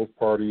not both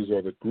parties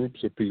or the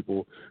groups of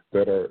people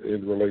that are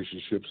in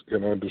relationships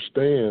can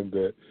understand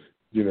that,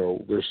 you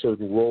know, there's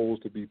certain roles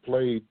to be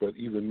played, but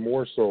even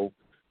more so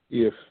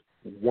if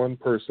one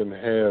person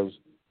has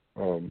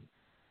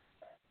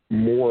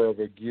more of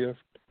a gift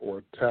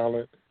or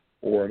talent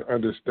or an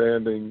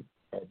understanding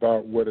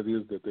about what it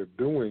is that they're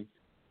doing,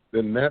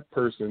 then that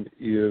person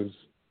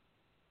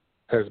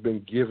has been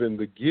given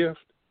the gift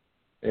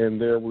and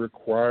they're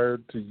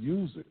required to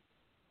use it.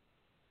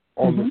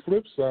 On the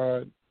flip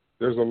side,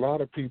 there's a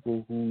lot of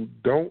people who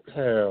don't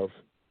have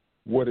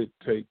what it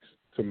takes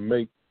to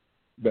make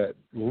that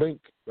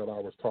link that I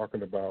was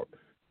talking about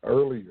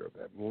earlier,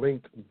 that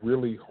link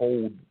really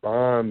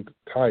bond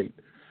tight.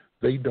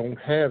 They don't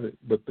have it,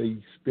 but they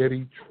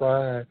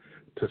try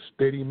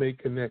to make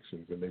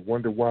connections, and they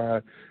wonder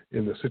why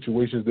in the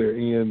situations they're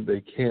in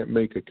they can't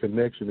make a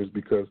connection is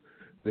because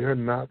they're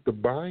not the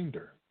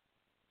binder.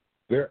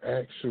 They're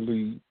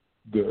actually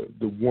the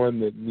one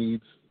that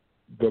needs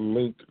the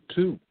link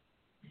too,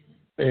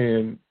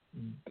 and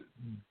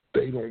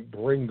they don't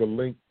bring the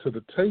link to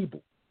the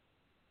table,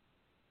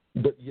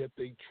 but yet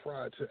they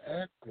try to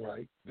act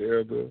like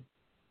they're the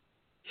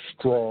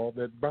straw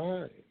that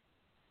binds.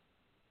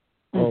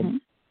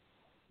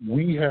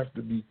 We have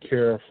to be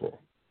careful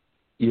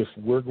if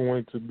we're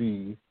going to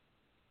be,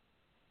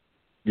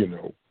 you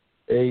know,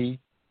 A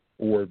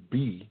or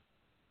B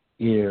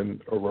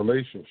in a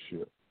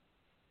relationship,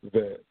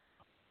 that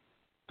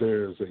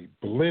there's a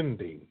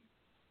blending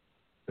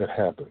that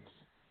happens.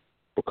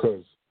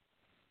 Because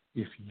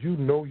if you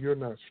know you're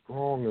not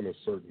strong in a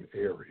certain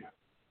area,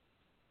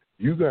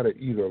 you got to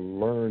either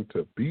learn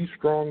to be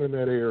strong in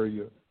that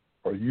area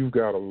or you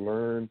got to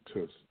learn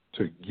to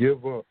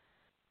give up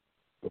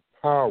the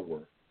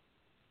power.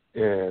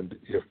 And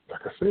if,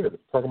 like I said,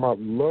 talking about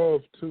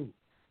love too,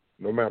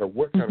 no matter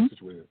what kind of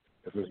situation,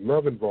 if there's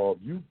love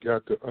involved, you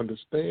got to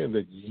understand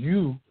that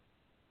you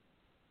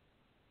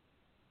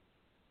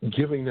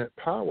giving that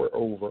power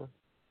over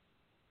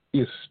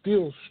is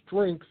still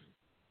strength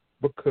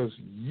because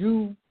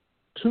you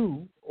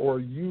two or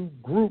you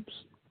groups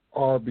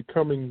are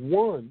becoming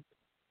one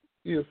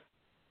if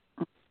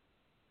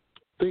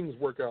things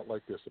work out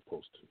like they're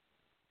supposed to.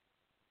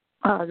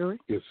 I agree.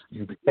 If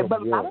you become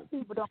but a one, lot of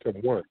people don't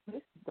become one.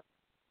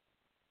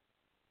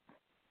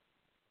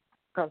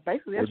 Because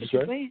basically that's What'd what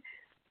you're saying.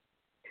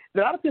 A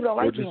lot of people don't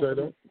like What'd you say,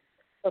 though?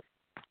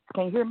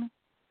 Can you hear me?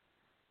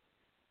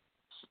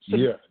 A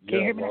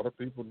lot of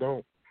people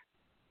don't.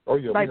 Oh,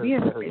 yeah, like I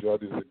heard you. I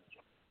did.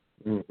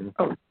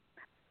 Oh,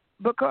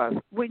 because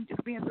when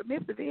being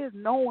submissive is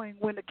knowing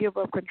when to give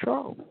up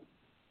control.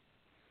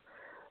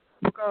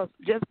 Because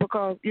you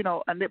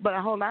know, but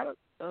a whole lot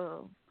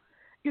of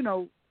you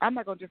know, I'm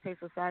not going to just say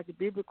society.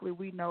 Biblically,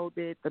 we know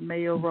that the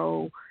male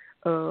role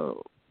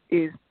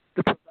is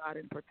to provide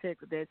and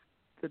protect. That's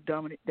the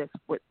dominant. That's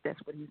what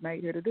he's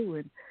made here to do,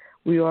 and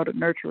we are the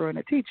nurturer and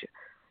the teacher.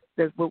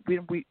 That's what we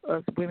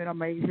us women are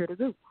made here to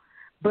do.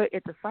 But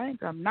at the same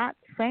time, I'm not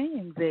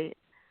saying that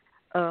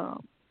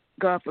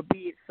God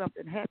forbid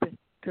something happens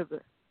to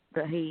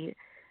the head,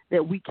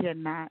 that we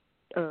cannot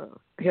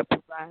help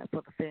provide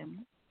for the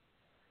family.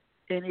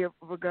 And if,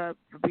 for God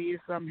forbid,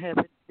 something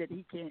happens that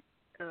he can't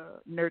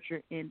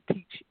nurture and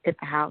teach at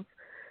the house.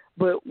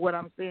 But what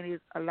I'm saying is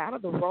a lot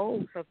of the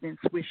roles have been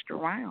switched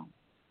around.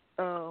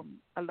 A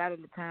lot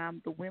of the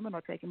time, the women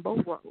are taking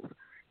both roles.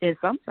 And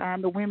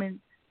sometimes the women,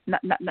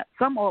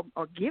 some are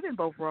giving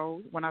both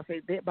roles, when I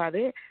say that by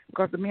that,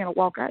 because the men will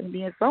walk out, and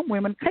then some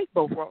women take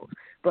both roles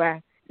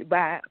by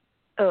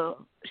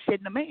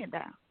shutting the man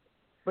down.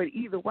 But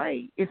either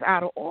way, it's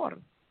out of order.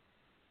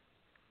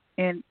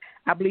 And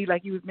I believe,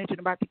 like you was mentioning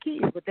about the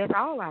kids, but that's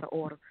all out of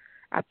order,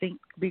 I think,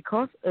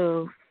 because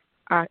of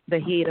the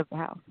head of the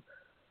house.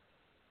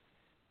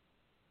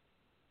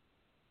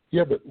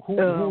 Yeah, but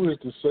who is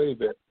to say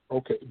that?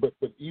 Okay, but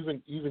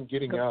even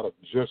getting out of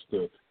just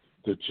the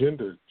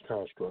gender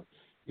construct,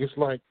 it's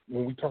like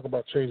when we talk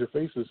about change of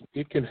faces,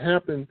 it can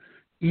happen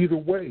either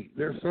way.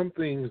 There's some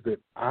things that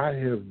I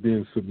have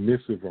been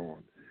submissive on,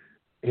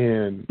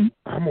 and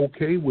I'm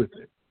okay with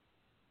it,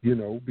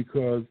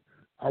 because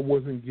I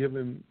wasn't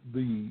given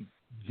the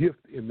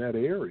gift in that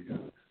area.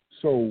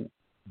 So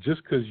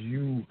just because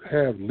you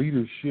have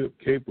leadership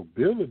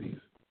capabilities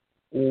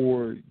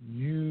or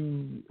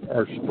you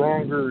are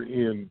stronger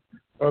in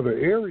other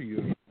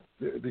areas,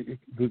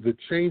 the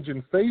change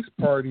in face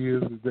part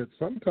is that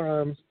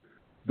sometimes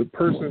the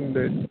person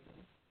that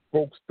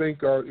folks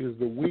think is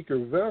the weaker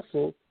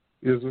vessel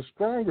is a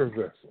stronger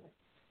vessel.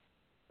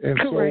 And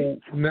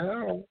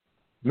so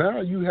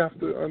now you have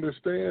to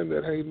understand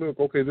that, hey, look,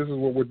 okay, this is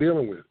what we're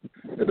dealing with.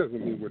 It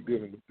doesn't mean we're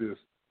dealing with this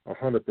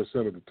 100%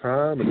 of the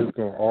time and it's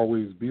going to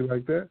always be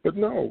like that. But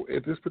no,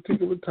 at this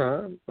particular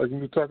time, like we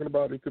were talking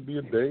about, it could be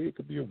a day, it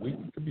could be a week,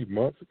 it could be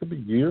months, it could be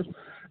years.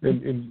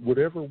 And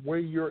whatever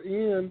way you're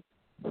in,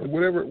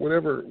 whatever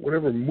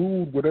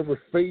mood, whatever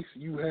face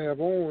you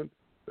have on,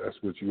 that's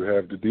what you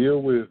have to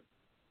deal with.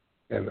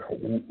 And,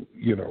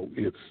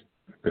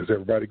 is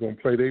everybody going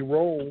to play their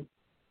role?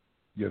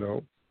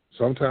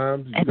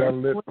 Sometimes you got to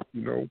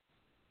let,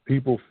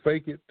 people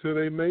fake it till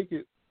they make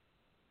it.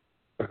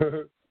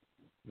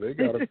 They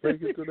got to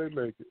fake it till they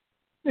make it.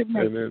 And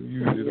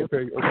then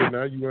okay,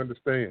 now you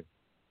understand.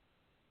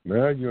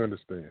 Now you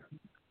understand.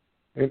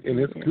 And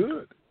it's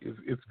good.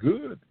 It's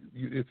good.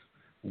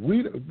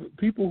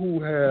 People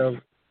who have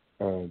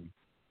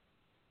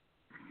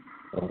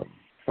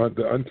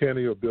the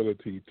uncanny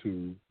ability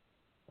to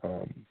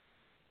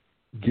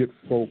get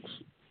folks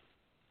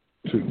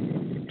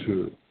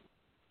to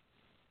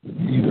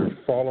either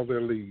follow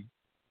their lead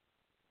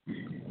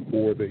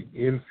or they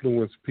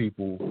influence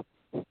people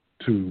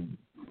to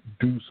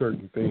do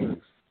certain things.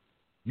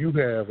 You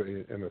have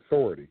an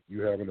authority.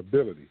 You have an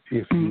ability.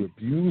 If you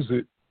abuse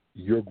it,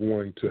 you're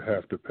going to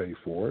have to pay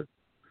for it.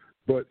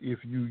 But if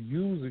you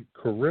use it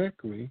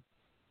correctly,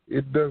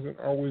 it doesn't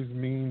always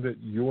mean that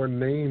your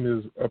name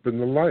is up in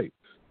the lights.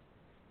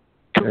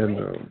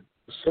 And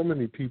so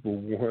many people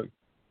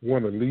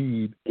want to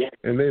lead,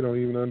 and they don't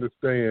even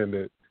understand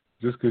that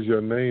just because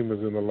your name is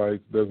in the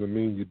lights doesn't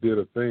mean you did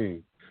a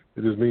thing.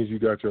 It just means you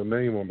got your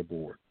name on the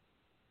board.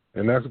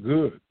 And that's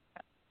good.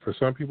 For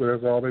some people,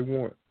 that's all they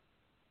want.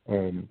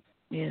 And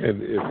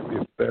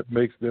if that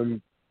makes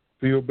them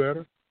feel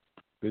better,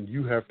 then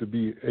you have to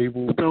be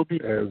able,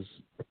 as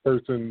a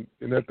person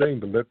in that thing,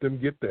 to let them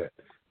get that.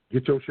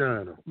 Get your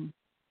shine on.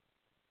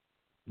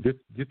 Get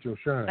your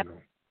shine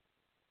on.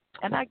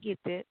 And I get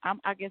that.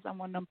 I guess I'm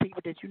one of them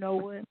people that,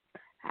 what,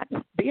 I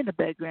just be in the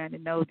background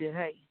and know that,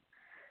 hey,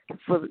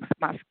 for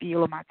my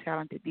skill or my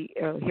talent to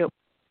help,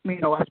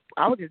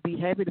 I would just be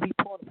happy to be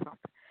part of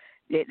something.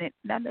 And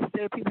not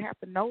necessarily people have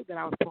to know that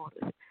I was part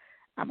of it.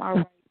 I'm all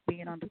right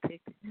being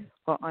undetected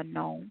or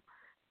unknown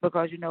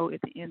because,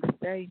 at the end of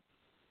the day,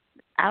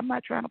 I'm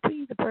not trying to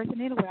please the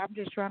person anyway. I'm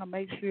just trying to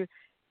make sure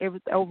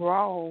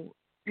overall,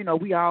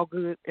 we all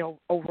good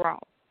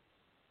overall.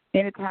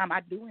 Anytime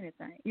I do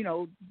anything,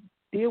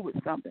 deal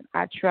with something,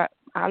 I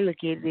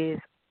look at it as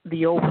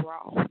the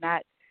overall,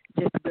 not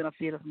just the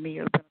benefit of me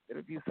or the benefit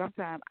of you.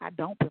 Sometimes I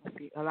don't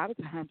benefit. A lot of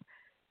times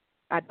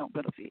I don't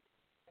benefit.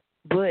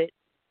 But,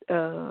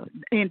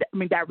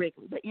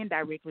 directly, but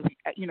indirectly,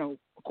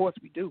 of course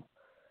we do.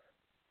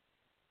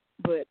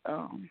 But,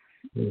 I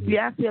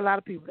see a lot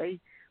of people, they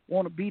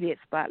want to be that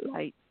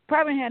spotlight.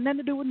 Probably had nothing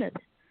to do with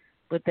nothing.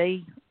 But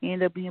they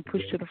end up being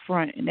pushed to the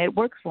front, and that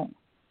works for them.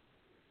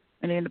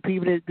 And then the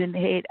people that didn't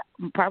had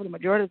probably the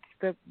majority of the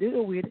stuff to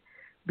deal with it,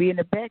 be in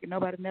the back, and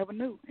nobody never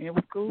knew. And it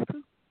was cool,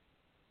 too.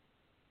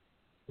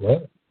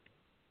 Right.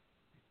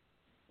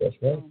 That's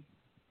right.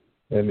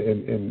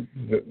 And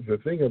the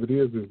thing of it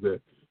is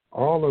that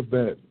all of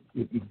that,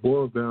 it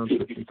boils down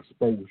to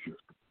exposure.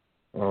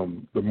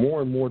 The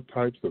more and more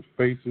types of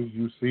faces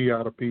you see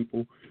out of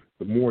people,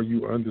 the more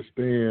you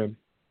understand,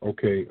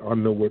 okay, I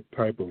know what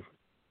type of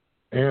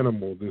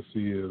animal this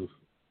is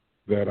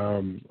that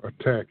I'm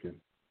attacking.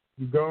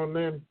 You gone,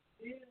 Nanny?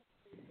 Yeah.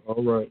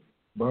 All right.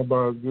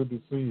 Bye-bye. It's good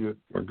to see you,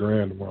 my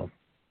grandma.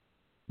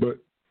 But,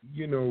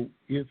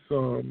 it's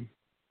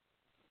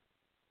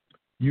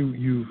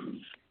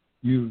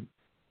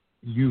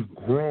you've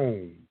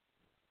grown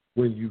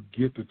when you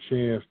get the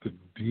chance to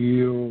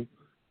deal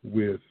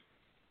with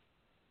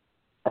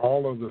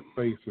all of the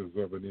faces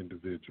of an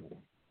individual.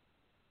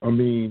 I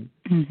mean,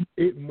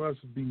 it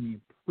must be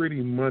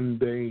pretty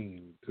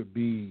mundane to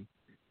be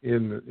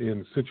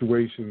in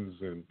situations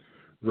and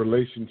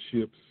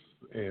relationships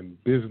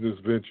and business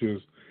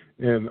ventures,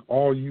 and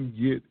all you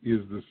get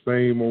is the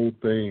same old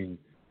thing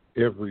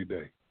every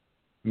day.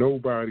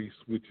 Nobody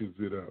switches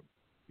it up.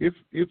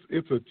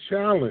 It's a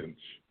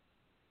challenge,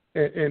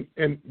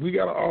 and we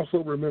got to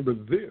also remember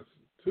this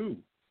too,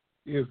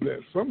 is that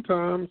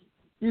sometimes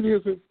it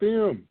isn't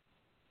them.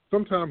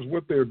 Sometimes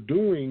what they're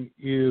doing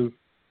is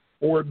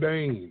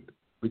ordained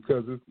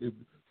because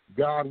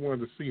God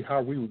wanted to see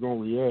how we were going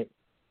to react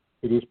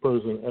to this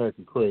person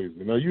acting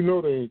crazy. Now, you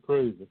know they ain't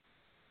crazy.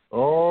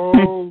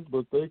 Oh,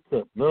 but they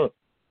cutting up.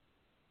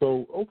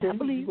 So, okay,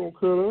 you're going to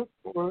cut up?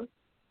 All right.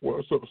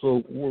 Well,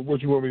 so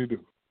what you want me to do?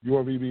 You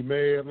want me to be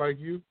mad like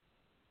you?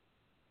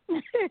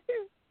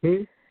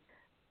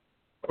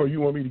 Or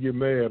you want me to get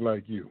mad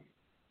like you?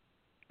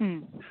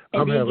 I'm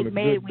having a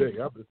good day.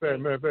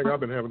 Matter of fact, I've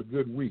been having a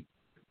good week.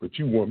 But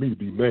you want me to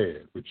be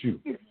mad with you.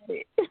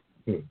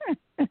 You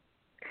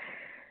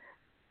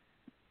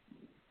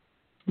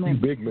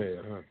big mad,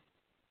 huh?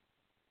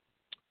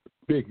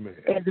 Big mad.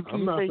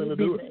 I'm not going to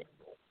do it.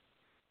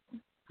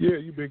 Yeah,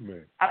 you big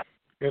mad.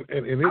 And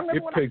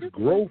it takes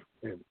growth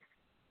in it.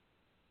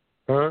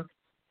 Huh?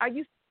 I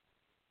used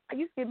to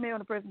get mad when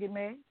the person get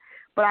mad,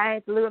 but I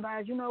had to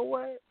realize, you know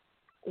what?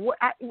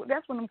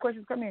 That's when them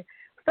questions come in.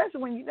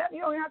 Especially when you have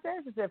to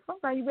ask yourself.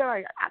 Sometimes you be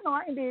like, I know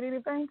I ain't did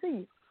anything to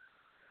you.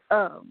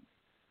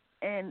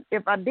 And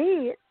if I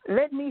did,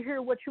 let me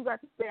hear what you got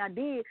to say I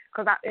did,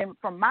 because and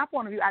from my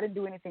point of view, I didn't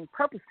do anything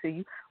purpose to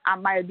you. I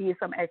might have did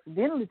something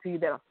accidentally to you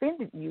that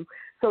offended you.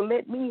 So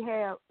let me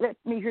hear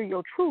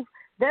your truth.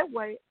 That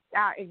way,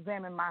 I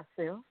examine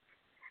myself,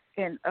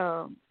 and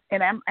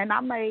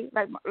I may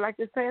like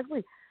this past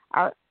week,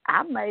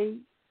 I may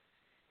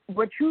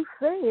what you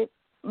said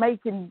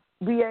can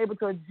be able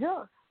to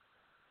adjust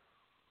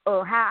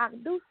or how I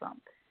can do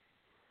something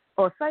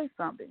or say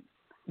something,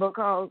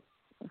 because.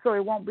 So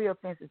it won't be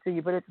offensive to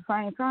you. But at the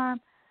same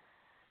time,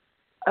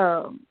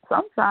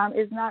 sometimes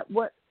it's not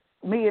what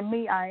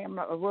me, I am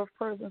a rough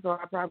person, so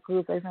I probably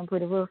could say something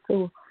pretty rough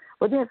too.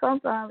 But then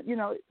sometimes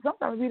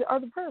it be the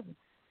other person.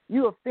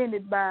 You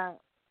offended by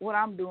what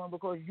I'm doing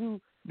because you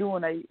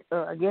doing a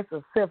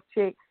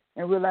self-check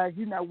and realize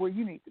you're not where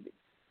you need to be.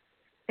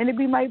 And then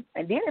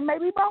it may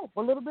be both, a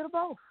little bit of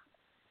both.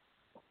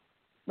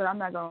 But I'm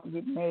not going to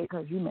get mad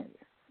because you mad.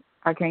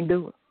 I can't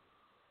do it.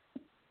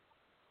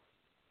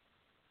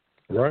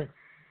 Right.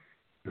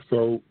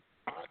 So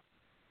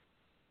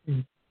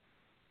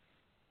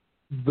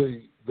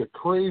the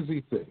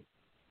crazy thing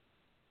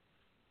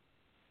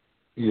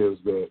is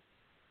that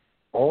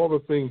all the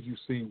things you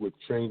see with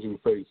changing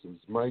faces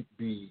might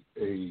be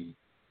a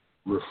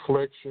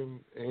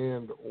reflection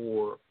and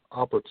or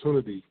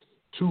opportunity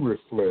to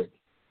reflect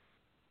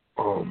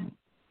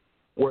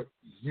what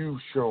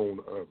you've shown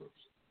others.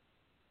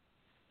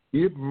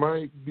 It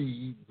might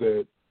be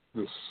that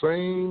the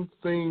same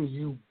thing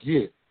you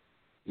get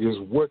is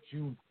what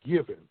you've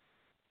given.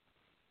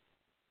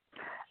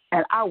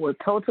 And I would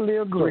totally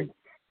agree.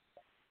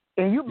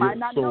 And you might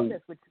not know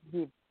that's what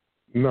you did.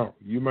 No,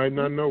 you might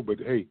not know, but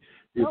hey,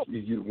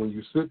 when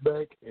you sit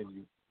back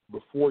and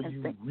before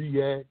you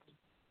react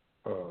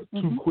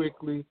too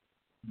quickly,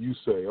 you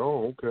say,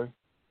 "Oh, okay,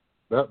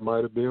 that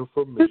might have been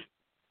for me."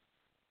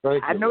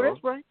 Thank you. I know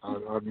that's right.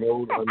 I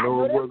know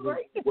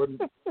it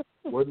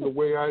wasn't the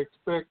way I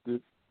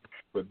expected,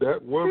 but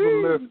that was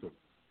a lesson,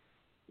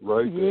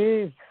 right there.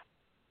 Yes.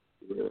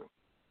 Yeah.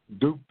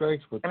 Duke,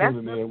 thanks for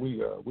tuning in.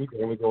 We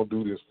only gonna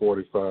do this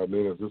 45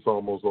 minutes. It's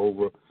almost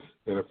over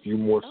in a few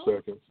more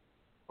seconds.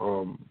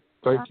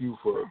 Thank you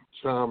for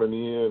chiming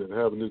in and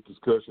having this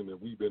discussion that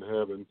we've been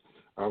having.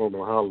 I don't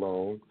know how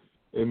long.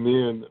 And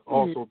then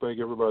also thank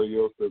everybody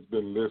else that's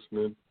been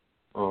listening.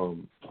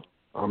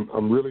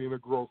 I'm really in a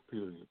growth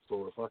period,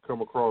 so if I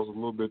come across a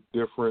little bit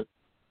different,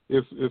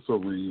 it's a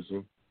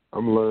reason.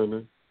 I'm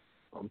learning.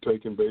 I'm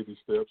taking baby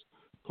steps.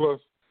 Plus,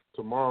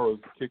 tomorrow is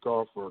the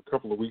kickoff for a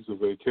couple of weeks of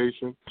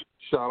vacation.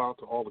 Shout out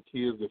to all the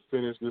kids that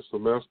finished this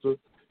semester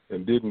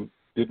and didn't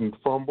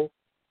fumble.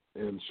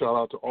 And shout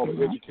out to all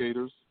the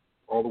educators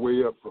all the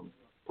way up from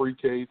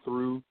pre-K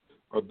through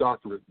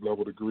doctorate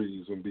level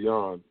degrees and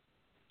beyond.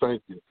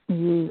 Thank you.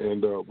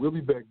 And we'll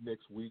be back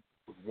next week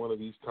with one of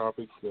these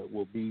topics that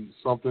will be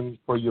something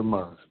for your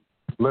mind.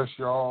 Bless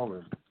y'all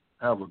and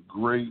have a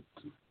great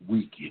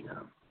weekend.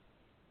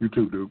 You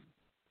too, Duke.